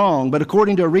is wrong. But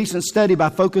according to a recent study by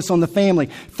Focus on the Family,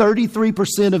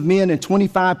 33% of men and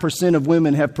 25% of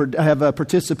women have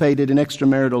participated in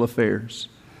extramarital affairs.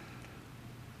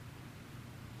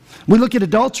 We look at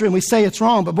adultery and we say it's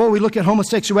wrong, but boy, we look at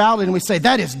homosexuality and we say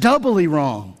that is doubly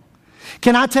wrong.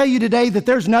 Can I tell you today that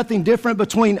there's nothing different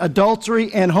between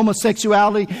adultery and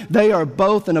homosexuality? They are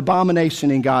both an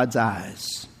abomination in God's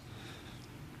eyes.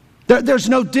 There's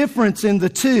no difference in the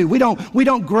two. We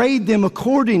don't grade them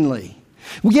accordingly.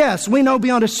 Yes, we know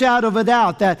beyond a shadow of a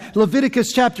doubt that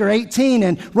Leviticus chapter 18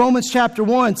 and Romans chapter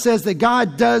 1 says that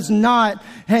God does not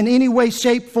in any way,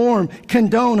 shape, form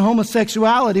condone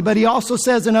homosexuality. But He also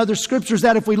says in other scriptures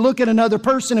that if we look at another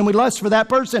person and we lust for that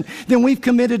person, then we've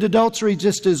committed adultery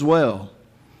just as well.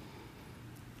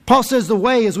 Paul says the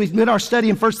way, as we did our study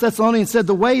in 1 Thessalonians, said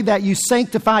the way that you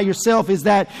sanctify yourself is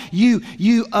that you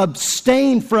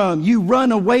abstain from, you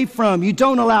run away from, you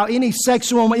don't allow any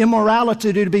sexual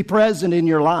immorality to be present in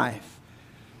your life.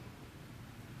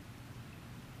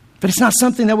 But it's not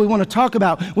something that we want to talk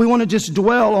about. We want to just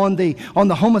dwell on the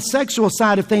homosexual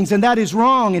side of things, and that is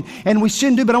wrong, and we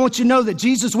shouldn't do. But I want you to know that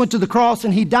Jesus went to the cross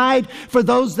and He died for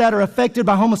those that are affected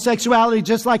by homosexuality,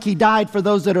 just like He died for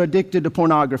those that are addicted to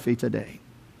pornography today.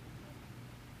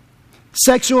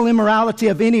 Sexual immorality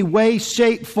of any way,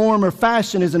 shape, form, or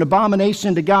fashion is an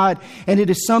abomination to God, and it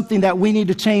is something that we need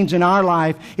to change in our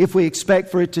life if we expect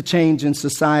for it to change in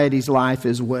society's life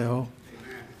as well.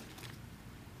 Amen.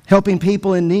 Helping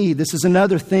people in need. This is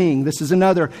another thing. This is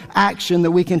another action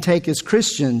that we can take as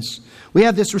Christians. We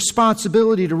have this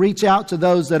responsibility to reach out to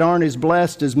those that aren't as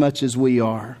blessed as much as we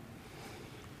are.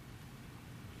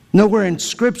 Nowhere in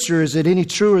Scripture is it any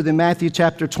truer than Matthew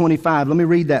chapter 25. Let me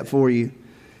read that for you.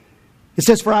 It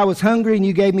says, "For I was hungry and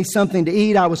you gave me something to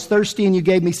eat. I was thirsty and you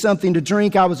gave me something to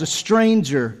drink. I was a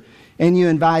stranger and you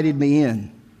invited me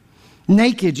in.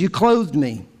 Naked, you clothed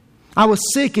me. I was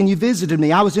sick and you visited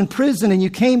me. I was in prison and you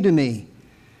came to me."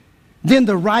 Then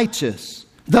the righteous,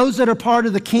 those that are part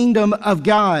of the kingdom of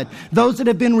God, those that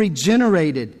have been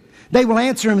regenerated, they will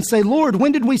answer Him and say, "Lord,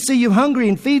 when did we see you hungry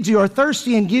and feed you, or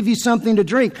thirsty and give you something to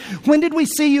drink? When did we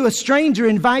see you a stranger,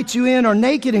 invite you in, or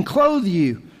naked and clothe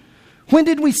you? When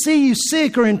did we see you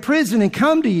sick or in prison and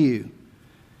come to you?"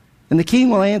 And the King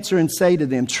will answer and say to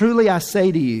them, "Truly I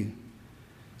say to you,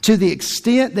 to the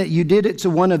extent that you did it to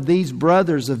one of these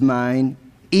brothers of mine,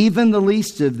 even the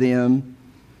least of them,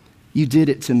 you did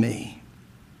it to me."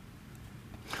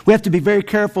 We have to be very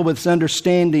careful with this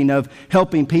understanding of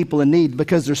helping people in need,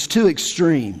 because there's two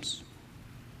extremes.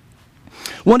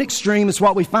 One extreme is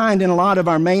what we find in a lot of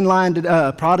our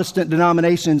mainline Protestant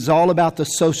denominations, all about the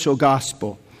social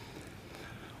gospel.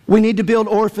 We need to build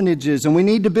orphanages, and we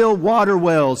need to build water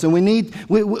wells, and we need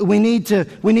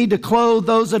to clothe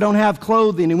those that don't have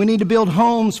clothing, and we need to build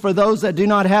homes for those that do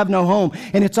not have no home.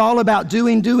 And it's all about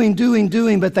doing,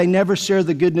 but they never share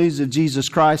the good news of Jesus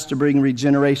Christ to bring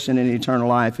regeneration and eternal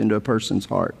life into a person's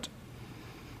heart.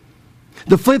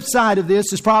 The flip side of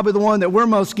this is probably the one that we're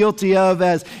most guilty of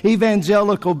as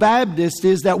evangelical Baptists,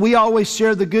 is that we always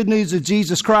share the good news of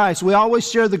Jesus Christ. We always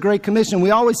share the Great Commission.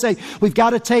 We always say we've got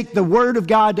to take the Word of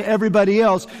God to everybody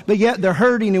else, but yet they're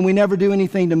hurting and we never do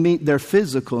anything to meet their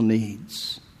physical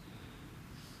needs.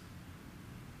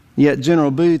 Yet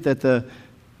General Booth, at the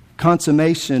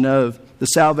consummation of the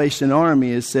Salvation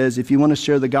Army, says if you want to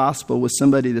share the gospel with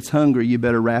somebody that's hungry, you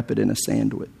better wrap it in a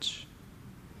sandwich.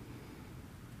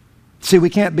 See,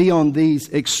 we can't be on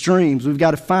these extremes. We've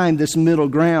got to find this middle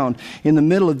ground in the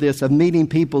middle of this, of meeting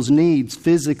people's needs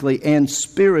physically and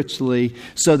spiritually,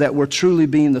 so that we're truly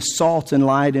being the salt and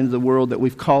light into the world that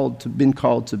we've been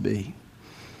called to be.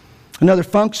 Another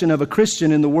function of a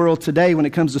Christian in the world today when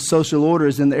it comes to social order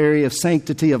is in the area of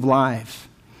sanctity of life.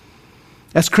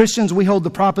 As Christians, we hold the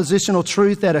propositional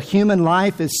truth that a human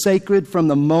life is sacred from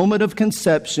the moment of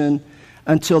conception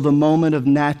until the moment of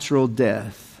natural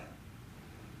death.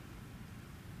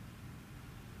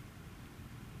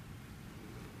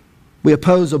 We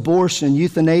oppose abortion,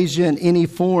 euthanasia, and any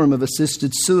form of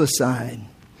assisted suicide.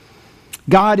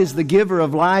 God is the giver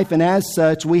of life, and as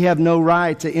such, we have no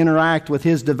right to interact with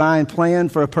His divine plan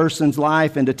for a person's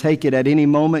life and to take it at any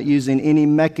moment using any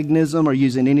mechanism or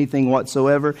using anything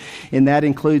whatsoever. And that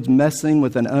includes messing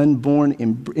with an unborn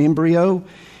embryo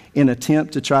in an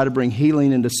attempt to try to bring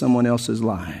healing into someone else's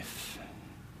life.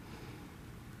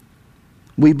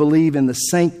 We believe in the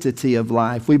sanctity of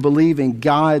life. We believe in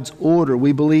God's order.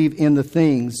 We believe in the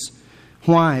things.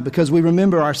 Why? Because we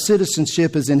remember our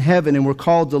citizenship is in heaven, and we're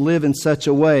called to live in such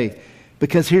a way.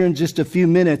 Because here in just a few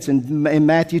minutes in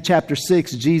Matthew chapter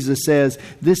 6, Jesus says,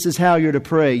 this is how you're to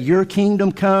pray. Your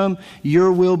kingdom come,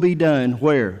 your will be done.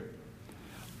 Where?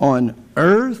 On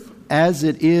earth as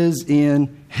it is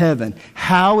in heaven.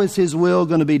 How is His will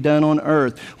going to be done on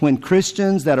earth? When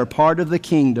Christians that are part of the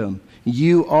kingdom,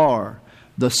 you are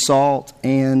the salt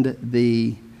and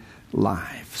the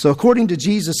life. So according to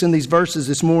Jesus in these verses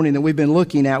this morning that we've been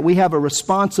looking at, we have a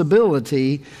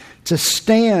responsibility to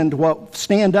stand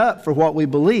up for what we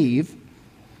believe,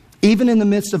 even in the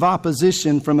midst of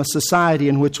opposition from a society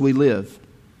in which we live.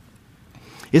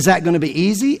 Is that going to be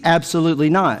easy? Absolutely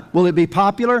not. Will it be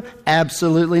popular?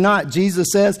 Absolutely not. Jesus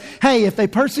says, hey, if they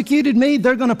persecuted me,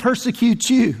 they're going to persecute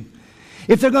you.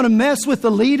 If they're going to mess with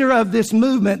the leader of this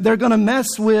movement, they're going to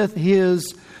mess with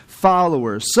his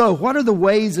followers. So what are the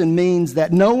ways and means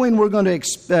that, knowing we're going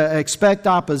to expect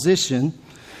opposition,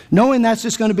 knowing that's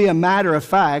just going to be a matter of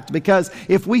fact, because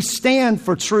if we stand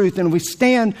for truth and we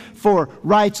stand for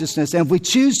righteousness and if we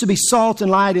choose to be salt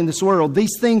and light in this world,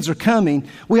 these things are coming.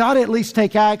 We ought to at least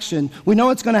take action. We know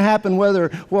it's going to happen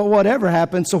whatever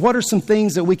happens. So what are some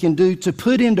things that we can do to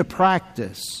put into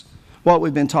practice what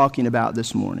we've been talking about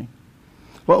this morning?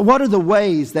 Well, what are the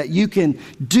ways that you can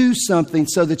do something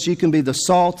so that you can be the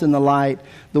salt and the light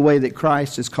the way that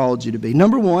Christ has called you to be?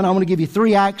 Number one, I want to give you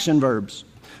 3 action verbs.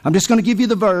 I'm just going to give you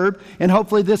the verb, and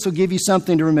hopefully this will give you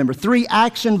something to remember. 3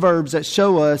 action verbs that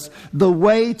show us the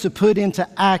way to put into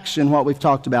action what we've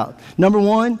talked about. Number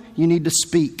 1, you need to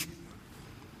speak.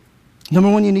 Number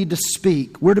 1, you need to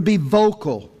speak. We're to be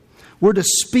vocal. We're to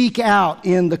speak out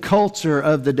in the culture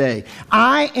of the day.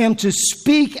 I am to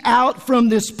speak out from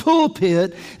this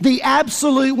pulpit the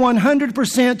absolute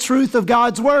 100% truth of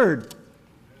God's Word.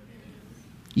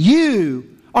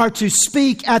 You are to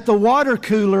speak at the water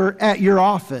cooler at your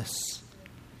office.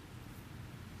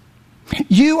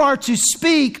 You are to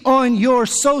speak on your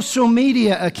social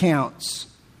media accounts.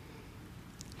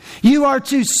 You are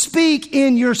to speak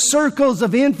in your circles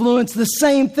of influence the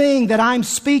same thing that I'm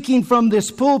speaking from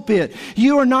this pulpit.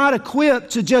 You are not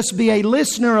equipped to just be a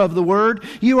listener of the Word.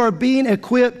 You are being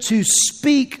equipped to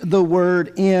speak the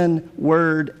Word in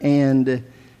word and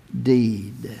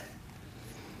deed.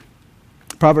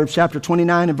 Proverbs chapter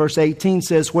 29 and verse 18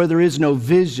 says, where there is no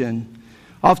vision.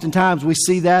 Oftentimes we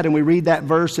see that and we read that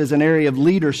verse as an area of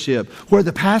leadership. Where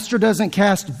the pastor doesn't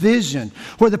cast vision,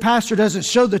 where the pastor doesn't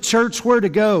show the church where to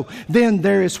go, then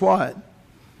there is what?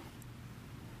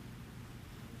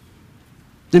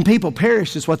 Then people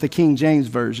perish, is what the King James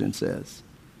Version says.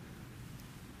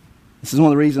 This is one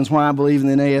of the reasons why I believe in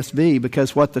the NASB,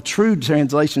 because what the true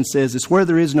translation says is where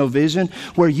there is no vision,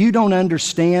 where you don't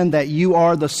understand that you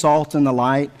are the salt and the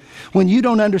light, when you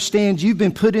don't understand you've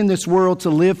been put in this world to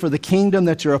live for the kingdom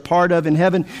that you're a part of in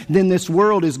heaven, then this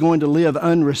world is going to live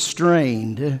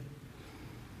unrestrained.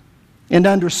 And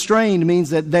unrestrained means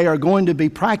that they are going to be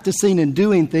practicing and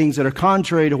doing things that are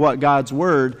contrary to what God's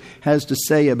Word has to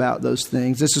say about those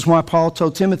things. This is why Paul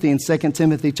told Timothy in 2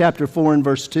 Timothy chapter 4 and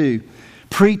verse 2,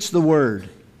 preach the Word.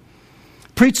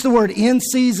 Preach the Word in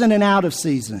season and out of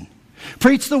season.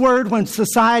 Preach the Word when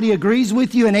society agrees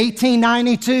with you. In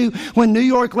 1892, when New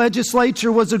York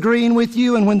legislature was agreeing with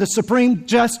you, and when the Supreme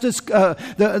Justice,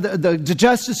 the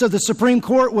Justice of the Supreme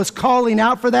Court was calling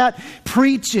out for that,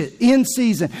 preach it in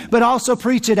season, but also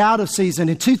preach it out of season.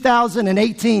 In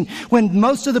 2018, when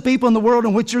most of the people in the world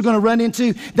in which you're going to run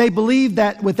into, they believe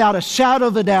that without a shadow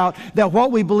of a doubt that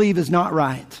what we believe is not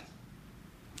right.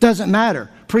 Doesn't matter.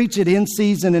 Preach it in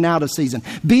season and out of season.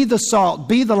 Be the salt,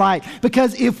 be the light.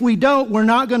 Because if we don't, we're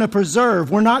not going to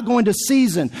preserve. We're not going to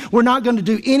season. We're not going to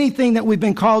do anything that we've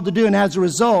been called to do. And as a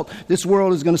result, this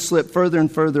world is going to slip further and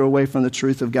further away from the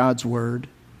truth of God's Word.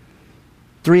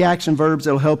 3 action verbs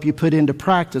that will help you put into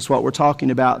practice what we're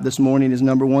talking about this morning is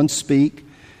number 1, speak.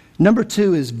 Number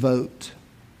 2 is vote.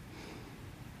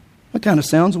 That kind of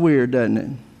sounds weird, doesn't it?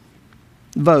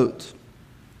 Vote.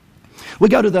 We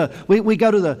go to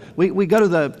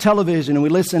the television and we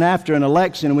listen after an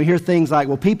election and we hear things like,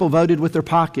 well, people voted with their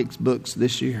pocketbooks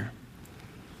this year.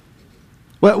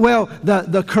 Well,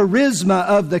 the charisma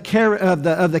of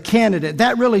the candidate,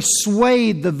 that really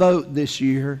swayed the vote this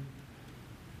year.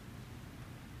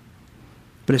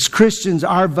 But as Christians,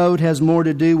 our vote has more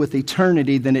to do with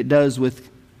eternity than it does with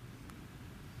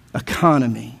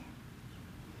economy.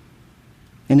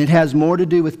 And it has more to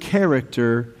do with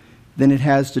character than it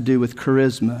has to do with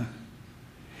charisma.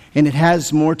 And it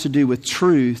has more to do with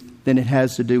truth than it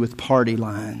has to do with party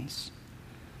lines.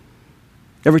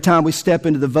 Every time we step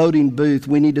into the voting booth,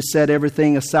 we need to set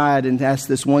everything aside and ask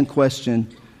this one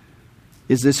question: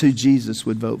 is this who Jesus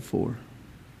would vote for?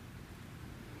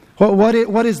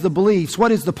 What is the beliefs?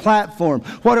 What is the platform?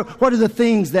 What are the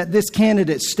things that this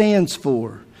candidate stands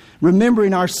for?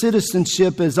 Remembering our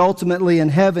citizenship is ultimately in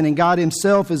heaven, and God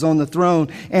Himself is on the throne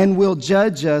and will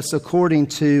judge us according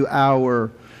to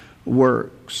our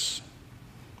works.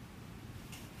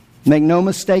 Make no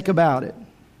mistake about it.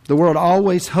 The world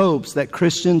always hopes that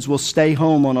Christians will stay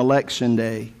home on election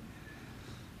day.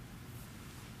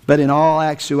 But in all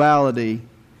actuality,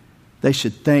 they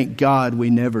should thank God we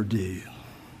never do.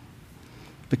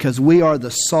 Because we are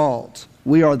the salt,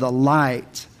 we are the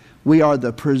light, we are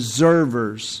the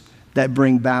preservers that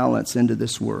bring balance into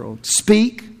this world.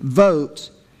 Speak, vote,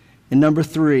 and number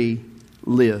 3,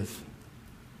 live.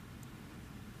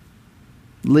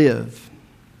 Live.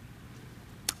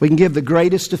 We can give the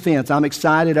greatest defense. I'm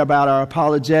excited about our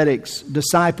apologetics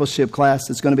discipleship class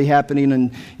that's going to be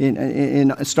happening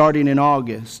starting in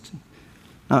August.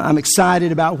 I'm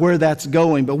excited about where that's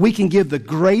going, but we can give the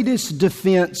greatest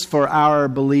defense for our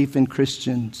belief in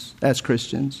Christians, as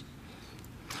Christians.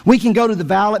 We can go to the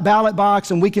ballot box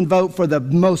and we can vote for the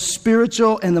most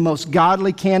spiritual and the most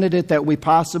godly candidate that we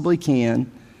possibly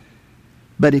can.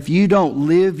 But if you don't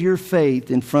live your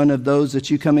faith in front of those that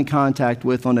you come in contact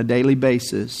with on a daily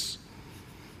basis,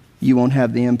 you won't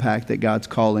have the impact that God's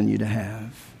calling you to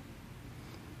have.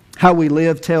 How we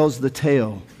live tells the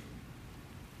tale.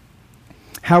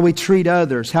 How we treat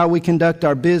others, how we conduct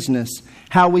our business,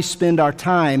 how we spend our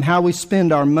time, how we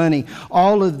spend our money.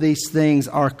 All of these things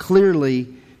are clearly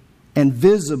and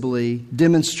visibly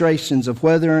demonstrations of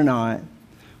whether or not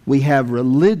we have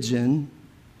religion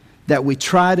that we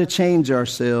try to change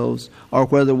ourselves, or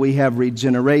whether we have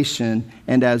regeneration,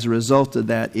 and as a result of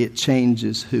that, it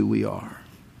changes who we are.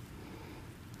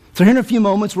 So here in a few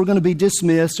moments, we're going to be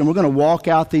dismissed, and we're going to walk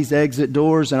out these exit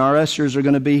doors, and our ushers are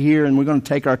going to be here, and we're going to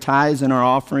take our tithes and our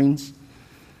offerings.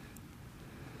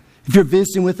 If you're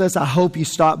visiting with us, I hope you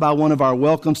stop by one of our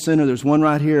welcome center. There's one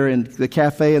right here in the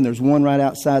cafe, and there's one right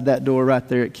outside that door right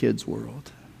there at Kids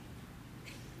World.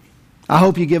 I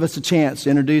hope you give us a chance to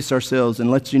introduce ourselves and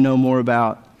let you know more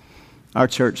about our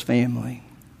church family.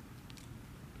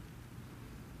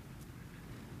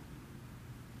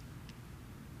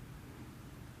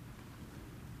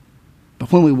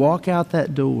 But when we walk out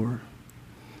that door,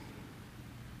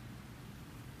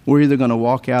 we're either going to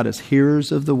walk out as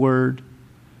hearers of the word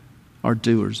or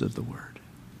doers of the word.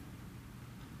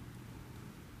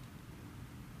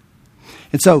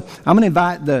 And so I'm going to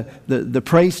invite the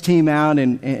praise team out,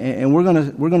 and we're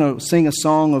going to sing a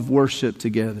song of worship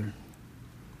together.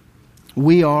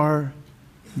 We are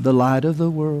the light of the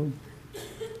world.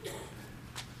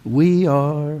 We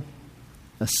are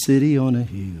a city on a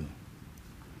hill.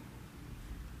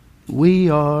 We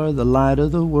are the light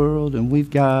of the world, and we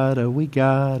gotta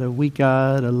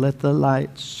let the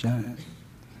light shine.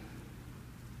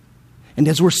 And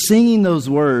as we're singing those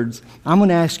words, I'm going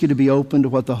to ask you to be open to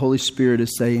what the Holy Spirit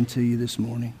is saying to you this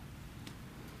morning.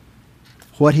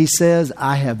 What He says,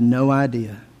 I have no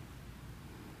idea.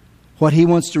 What He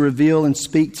wants to reveal and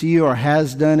speak to you or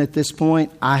has done at this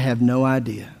point, I have no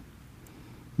idea.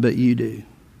 But you do.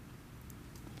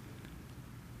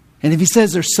 And if He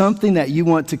says there's something that you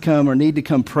want to come or need to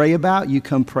come pray about, you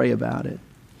come pray about it.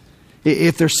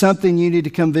 If there's something you need to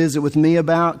come visit with me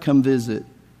about, come visit.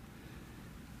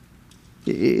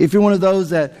 If you're one of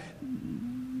those that's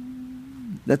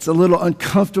a little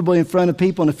uncomfortable in front of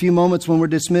people, in a few moments when we're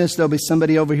dismissed, there'll be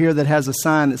somebody over here that has a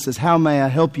sign that says, how may I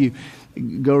help you?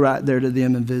 Go right there to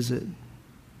them and visit.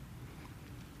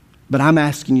 But I'm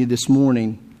asking you this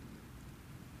morning,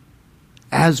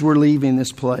 as we're leaving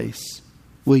this place,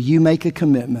 will you make a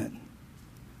commitment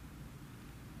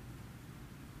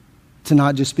to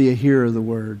not just be a hearer of the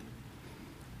word,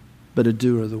 but a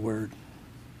doer of the word?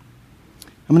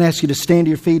 I'm going to ask you to stand to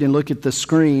your feet and look at the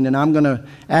screen, and I'm going to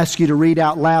ask you to read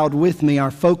out loud with me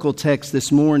our focal text this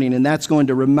morning, and that's going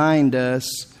to remind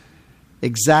us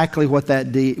exactly what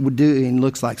that doing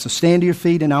looks like. So stand to your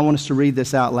feet, and I want us to read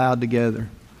this out loud together.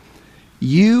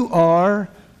 You are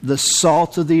the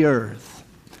salt of the earth,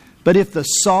 but if the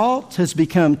salt has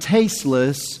become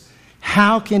tasteless,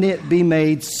 how can it be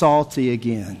made salty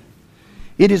again?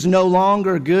 It is no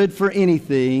longer good for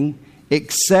anything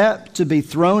except to be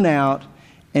thrown out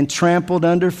and trampled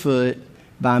underfoot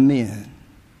by men.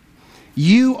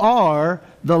 You are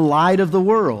the light of the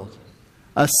world.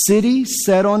 A city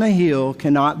set on a hill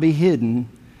cannot be hidden,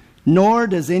 nor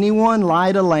does anyone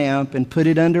light a lamp and put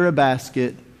it under a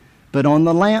basket, but on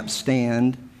the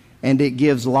lampstand, and it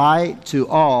gives light to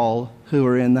all who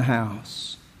are in the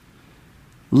house.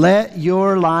 Let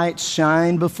your light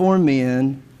shine before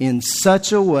men in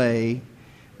such a way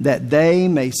that they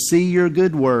may see your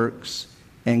good works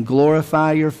and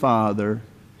glorify your Father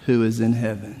who is in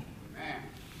heaven.